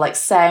situation or, like,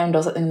 sound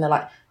or something. And they're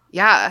like,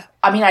 Yeah.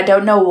 I mean, I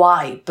don't know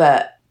why,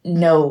 but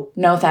no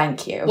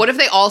thank you. What if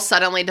they all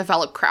suddenly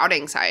develop crowd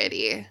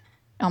anxiety?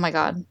 Oh my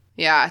God.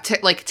 Yeah,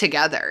 like,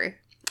 together.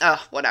 Ugh,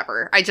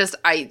 whatever. It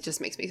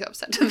just makes me so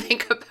upset to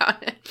think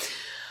about it.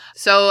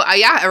 So,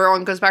 yeah,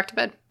 everyone goes back to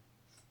bed.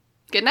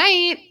 Good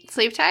night.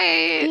 Sleep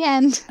tight. The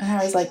end. And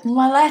Harry's like,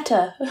 my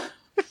letter.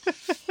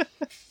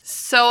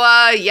 So,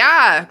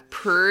 yeah,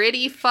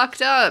 pretty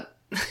fucked up.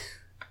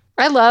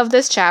 I love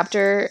this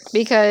chapter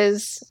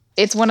because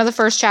it's one of the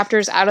first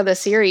chapters out of the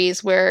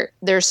series where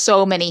there's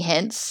so many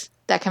hints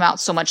that come out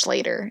so much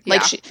later. Yeah.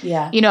 Like,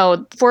 Yeah. you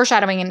know,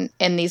 foreshadowing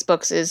in these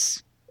books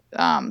is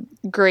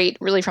great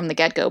really from the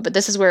get-go, but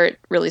this is where it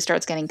really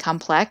starts getting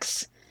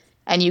complex.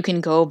 And you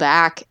can go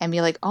back and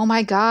be like, oh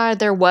my God,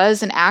 there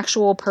was an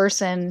actual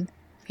person,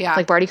 Yeah.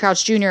 like Barty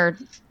Crouch Jr.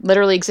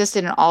 literally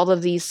existed in all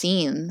of these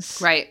scenes.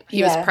 Right. He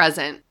Yeah. was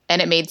present.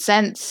 And it made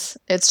sense.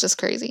 It's just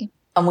crazy.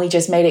 And we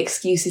just made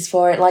excuses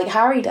for it like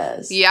Harry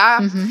does. Yeah.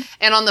 Mm-hmm.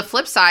 And on the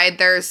flip side,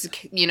 there's,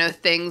 you know,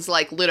 things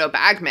like Ludo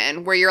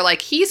Bagman, where you're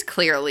like, he's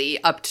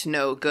clearly up to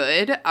no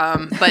good,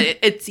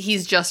 but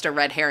he's just a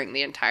red herring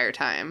the entire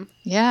time.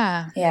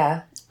 Yeah.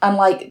 Yeah. And,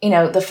 like, you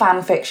know, the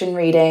fan fiction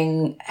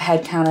reading,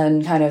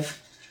 headcanon kind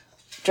of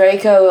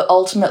Draco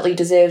ultimately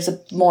deserves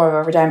more of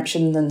a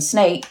redemption than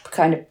Snape,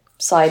 kind of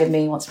side of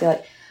me wants to be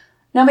like,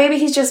 no, maybe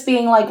he's just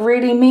being, like,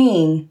 really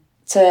mean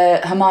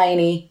to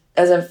Hermione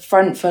as a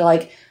front for,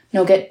 like,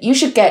 no, you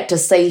should get to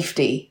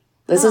safety.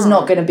 This is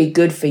not going to be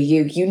good for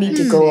you. You need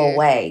to go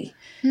away.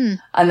 And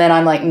then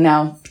I'm like,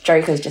 no,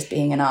 Draco's just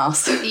being an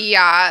arse.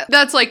 Yeah,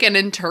 that's like an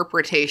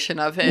interpretation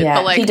of it. Yeah,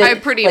 but like, I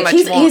pretty much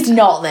he's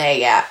not there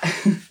yet.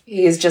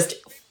 He is just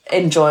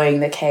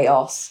enjoying the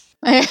chaos.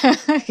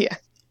 Yeah.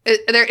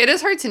 It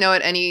is hard to know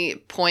at any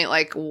point,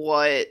 like,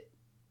 what,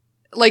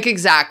 like,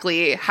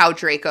 exactly how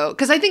Draco,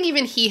 because I think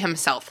even he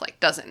himself, like,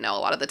 doesn't know a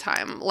lot of the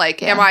time.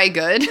 Like, am I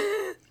good?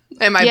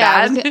 Am I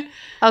bad?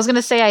 I was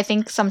gonna say, I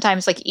think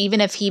sometimes, like, even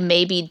if he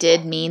maybe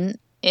did mean,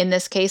 in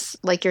this case,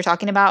 like you're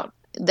talking about,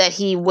 that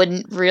he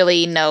wouldn't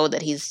really know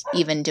that he's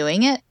even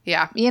doing it.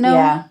 Yeah. You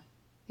know?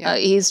 Yeah.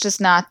 He's just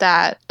not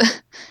that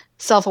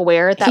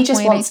self-aware at that point, He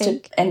just wants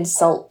to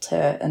insult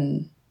her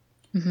and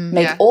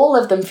make all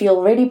of them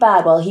feel really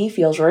bad while he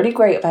feels really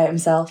great about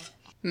himself.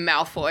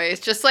 Malfoy is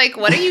just like,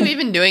 what are you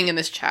even doing in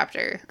this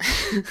chapter?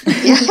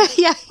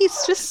 Yeah,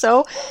 he's just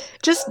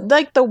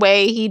like the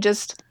way he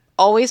just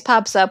always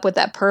pops up with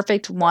that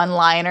perfect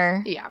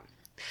one-liner. Yeah.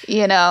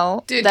 You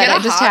know, dude, that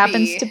it just hobby.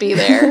 happens to be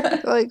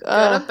there. Like,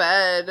 go to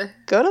bed.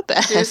 Go to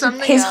bed. Do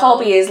something His else.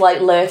 hobby is,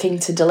 like, lurking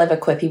to deliver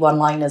quippy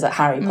one-liners at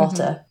Harry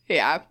Potter.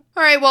 Yeah.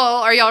 All right,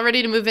 well, are y'all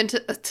ready to move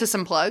into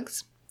some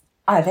plugs?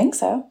 I think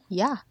so.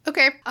 Yeah.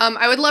 Okay.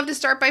 I would love to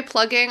start by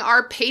plugging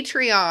our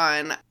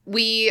Patreon.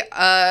 We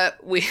have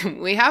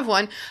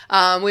one.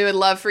 We would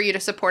love for you to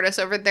support us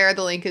over there.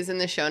 The link is in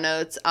the show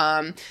notes.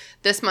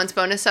 This month's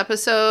bonus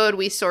episode,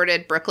 we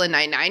sorted Brooklyn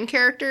Nine-Nine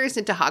characters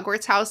into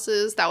Hogwarts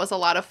houses. That was a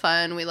lot of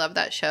fun. We love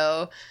that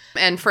show.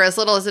 And for as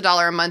little as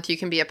 $1 a month, you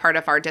can be a part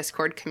of our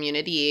Discord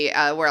community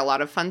where a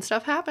lot of fun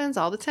stuff happens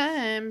all the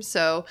time.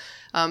 So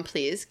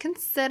please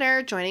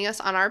consider joining us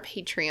on our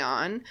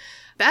Patreon.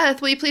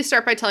 Beth, will you please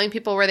start by telling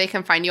people where they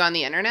can find you on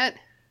the internet?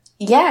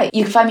 Yeah,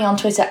 you can find me on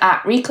Twitter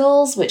at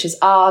Reekles, which is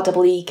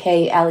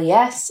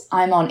REEKLES.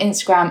 I'm on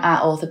Instagram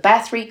at author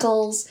Beth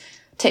Reekles,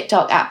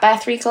 TikTok at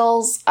Beth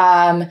Reekles.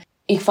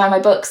 You can find my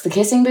books, The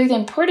Kissing Booth,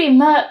 in pretty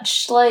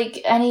much like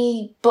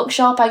any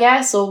bookshop, I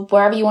guess, or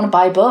wherever you want to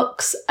buy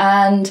books.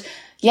 And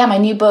yeah, my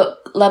new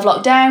book, Love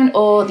Lockdown,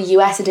 or the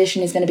US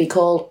edition is going to be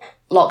called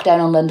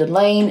Lockdown on London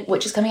Lane,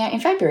 which is coming out in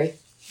February.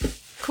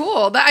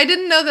 Cool. I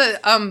didn't know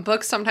that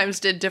books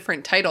sometimes did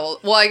different titles.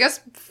 Well, I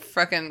guess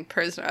fucking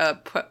prisoner.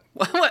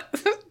 What?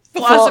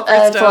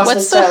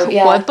 Philosopher's Stone.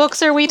 What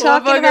books are we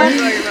talking about?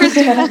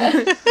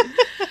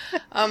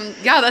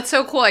 Yeah, that's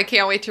so cool. I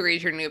can't wait to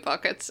read your new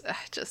book. It's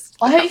just.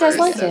 I hope you guys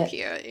like so it.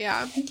 Cute.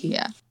 Yeah. Thank you.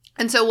 Yeah.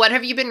 And so, what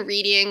have you been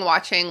reading,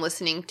 watching,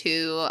 listening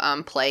to,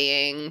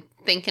 playing,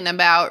 thinking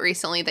about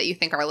recently that you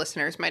think our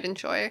listeners might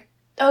enjoy?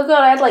 Oh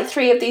god, I had like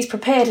 3 of these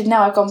prepared and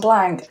now I've gone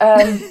blank.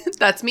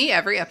 That's me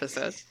every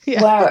episode.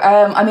 Yeah.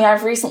 Wow. I mean,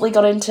 I've recently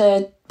got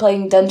into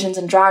playing Dungeons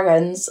and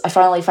Dragons. I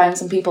finally found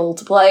some people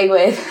to play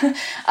with.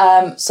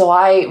 So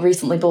I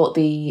recently bought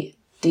the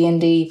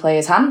D&D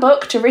Player's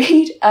Handbook to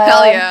read.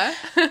 Hell yeah.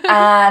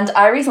 And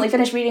I recently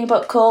finished reading a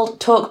book called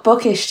Talk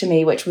Bookish to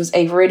Me, which was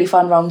a really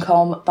fun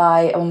rom-com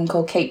by a woman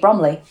called Kate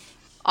Bromley.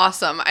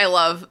 Awesome. I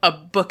love a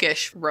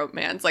bookish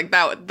romance. Like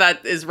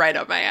that is right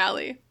up my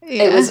alley.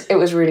 Yeah. It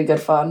was really good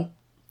fun.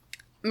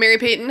 Mary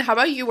Peyton, how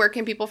about you? Where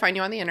can people find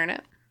you on the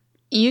internet?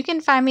 You can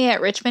find me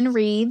at Richmond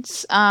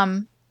Reads.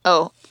 On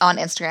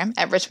Instagram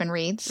at Richmond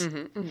Reads.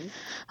 Don't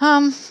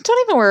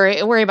even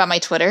worry about my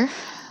Twitter.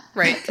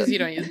 Right, because you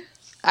don't use it.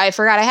 I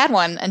forgot I had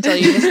one until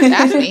you just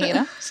asked me, you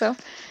know? So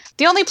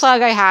the only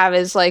plug I have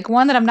is like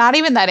one that I'm not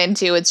even that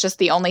into. It's just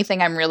the only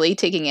thing I'm really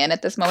taking in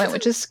at this moment,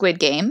 which is Squid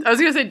Game. I was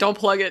going to say, don't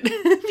plug it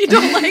if you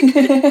don't like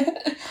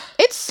it.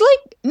 It's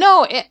like,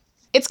 no,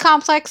 it's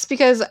complex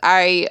because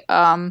I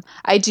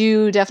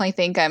do definitely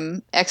think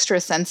I'm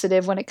extra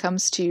sensitive when it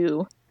comes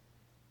to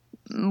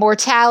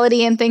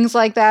mortality and things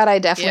like that. I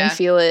definitely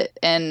feel it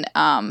and,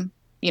 way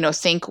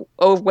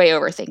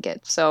overthink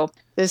it. So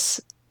this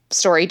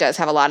story does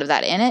have a lot of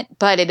that in it,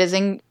 but it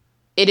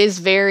is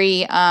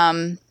very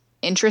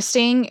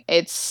interesting.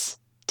 It's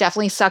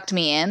definitely sucked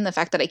me in, the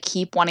fact that I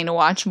keep wanting to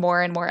watch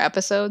more and more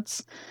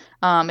episodes.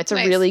 It's a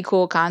really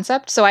cool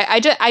concept. So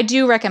I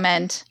do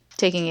recommend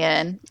taking it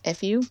in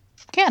if you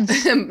can.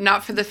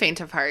 Not for the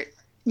faint of heart.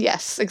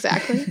 Yes,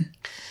 exactly.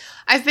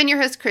 I've been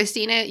your host,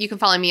 Christina. You can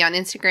follow me on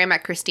Instagram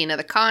at Christina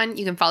the Con.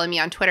 You can follow me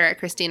on Twitter at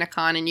Christina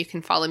Con, and you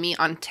can follow me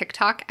on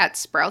TikTok at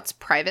Sprouts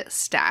Private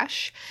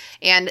Stash.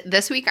 And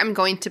this week I'm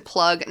going to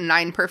plug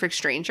 9 Perfect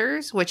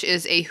Strangers, which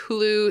is a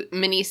Hulu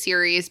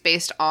miniseries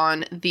based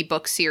on the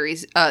book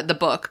series, the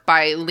book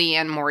by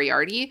Leanne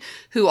Moriarty,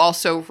 who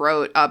also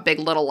wrote Big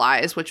Little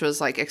Lies, which was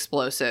like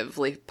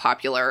explosively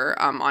popular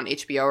on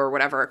HBO or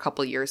whatever a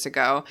couple years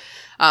ago.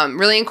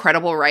 Really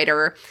incredible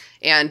writer.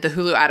 And the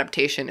Hulu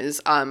adaptation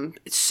is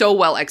so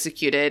well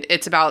executed.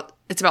 It's about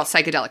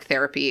psychedelic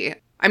therapy.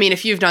 I mean,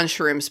 if you've done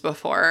shrooms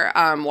before,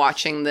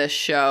 watching this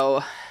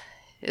show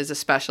is a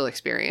special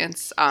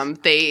experience.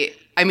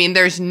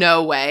 There's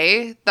no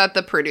way that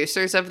the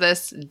producers of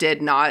this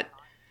did not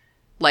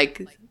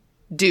like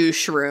do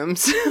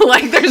shrooms.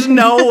 Like there's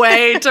no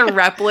way to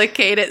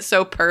replicate it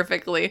so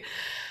perfectly.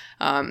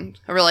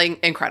 Really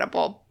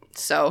incredible.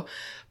 So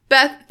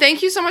Beth,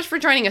 thank you so much for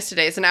joining us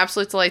today. It's an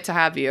absolute delight to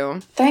have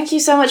you. Thank you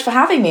so much for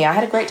having me. I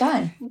had a great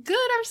time.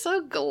 Good. I'm so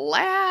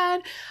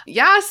glad.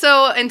 Yeah.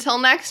 So until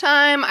next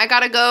time, I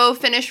gotta go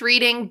finish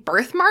reading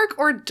Birthmark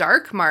or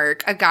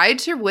Darkmark, A Guide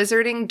to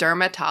Wizarding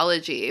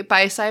Dermatology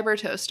by Cyber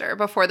Toaster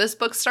before this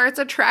book starts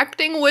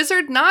attracting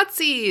wizard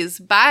Nazis.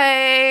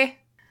 Bye.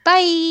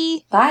 Bye.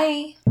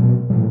 Bye.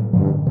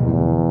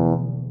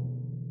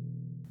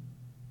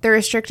 The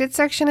Restricted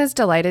Section is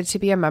delighted to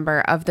be a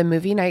member of the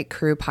Movie Night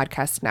Crew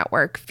podcast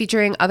network,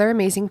 featuring other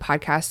amazing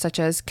podcasts such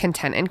as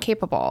Content and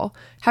Capable.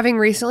 Having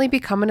recently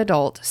become an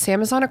adult,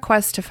 Sam is on a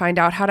quest to find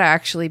out how to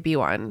actually be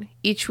one.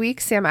 Each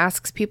week, Sam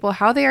asks people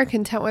how they are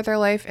content with their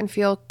life and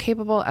feel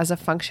capable as a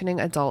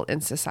functioning adult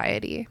in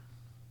society.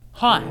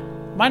 Hi,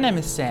 my name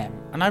is Sam,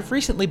 and I've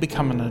recently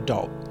become an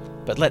adult.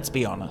 But let's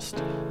be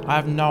honest, I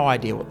have no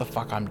idea what the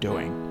fuck I'm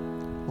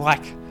doing.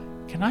 Like,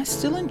 can I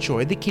still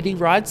enjoy the kiddie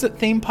rides at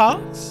theme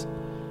parks?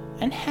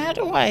 And how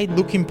do I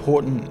look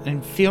important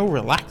and feel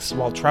relaxed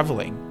while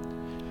travelling?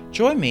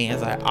 Join me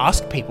as I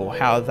ask people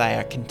how they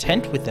are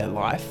content with their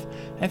life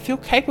and feel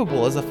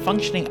capable as a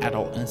functioning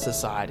adult in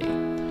society.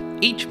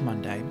 Each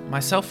Monday,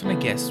 myself and a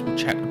guest will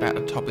chat about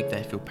a topic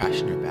they feel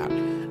passionate about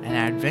and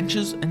our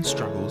adventures and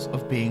struggles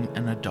of being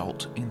an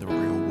adult in the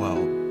real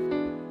world.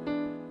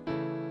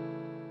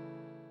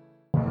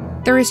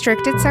 The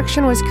Restricted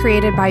Section was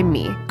created by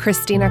me,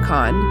 Christina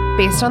Kahn,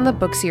 based on the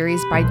book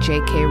series by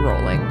J.K.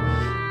 Rowling.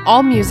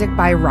 All music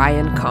by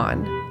Ryan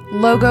Kahn.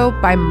 Logo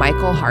by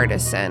Michael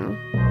Hardison.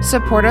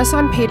 Support us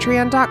on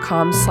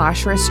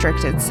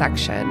patreon.com/restricted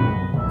section.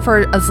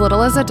 For as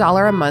little as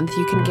 $1 a month,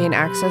 you can gain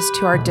access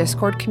to our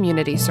Discord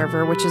community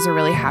server, which is a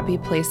really happy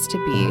place to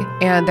be.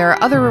 And there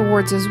are other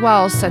rewards as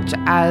well, such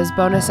as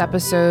bonus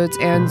episodes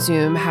and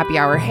Zoom happy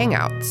hour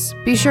hangouts.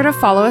 Be sure to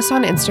follow us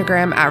on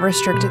Instagram at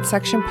Restricted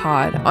Section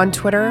Pod, on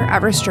Twitter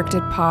at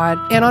Restricted Pod,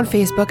 and on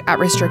Facebook at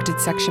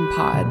Restricted Section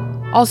Pod.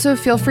 Also,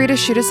 feel free to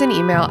shoot us an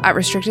email at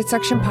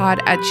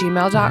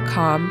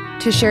restrictedsectionpod@gmail.com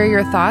to share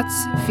your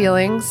thoughts,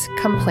 feelings,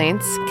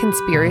 complaints,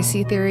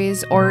 conspiracy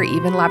theories, or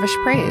even lavish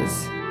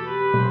praise.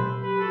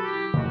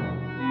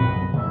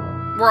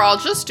 We're all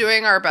just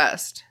doing our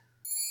best.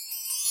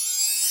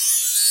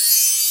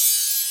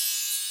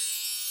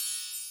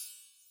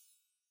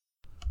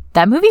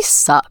 That movie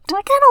sucked.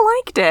 I kind of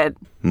liked it.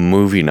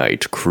 Movie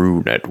Night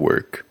Crew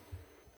Network.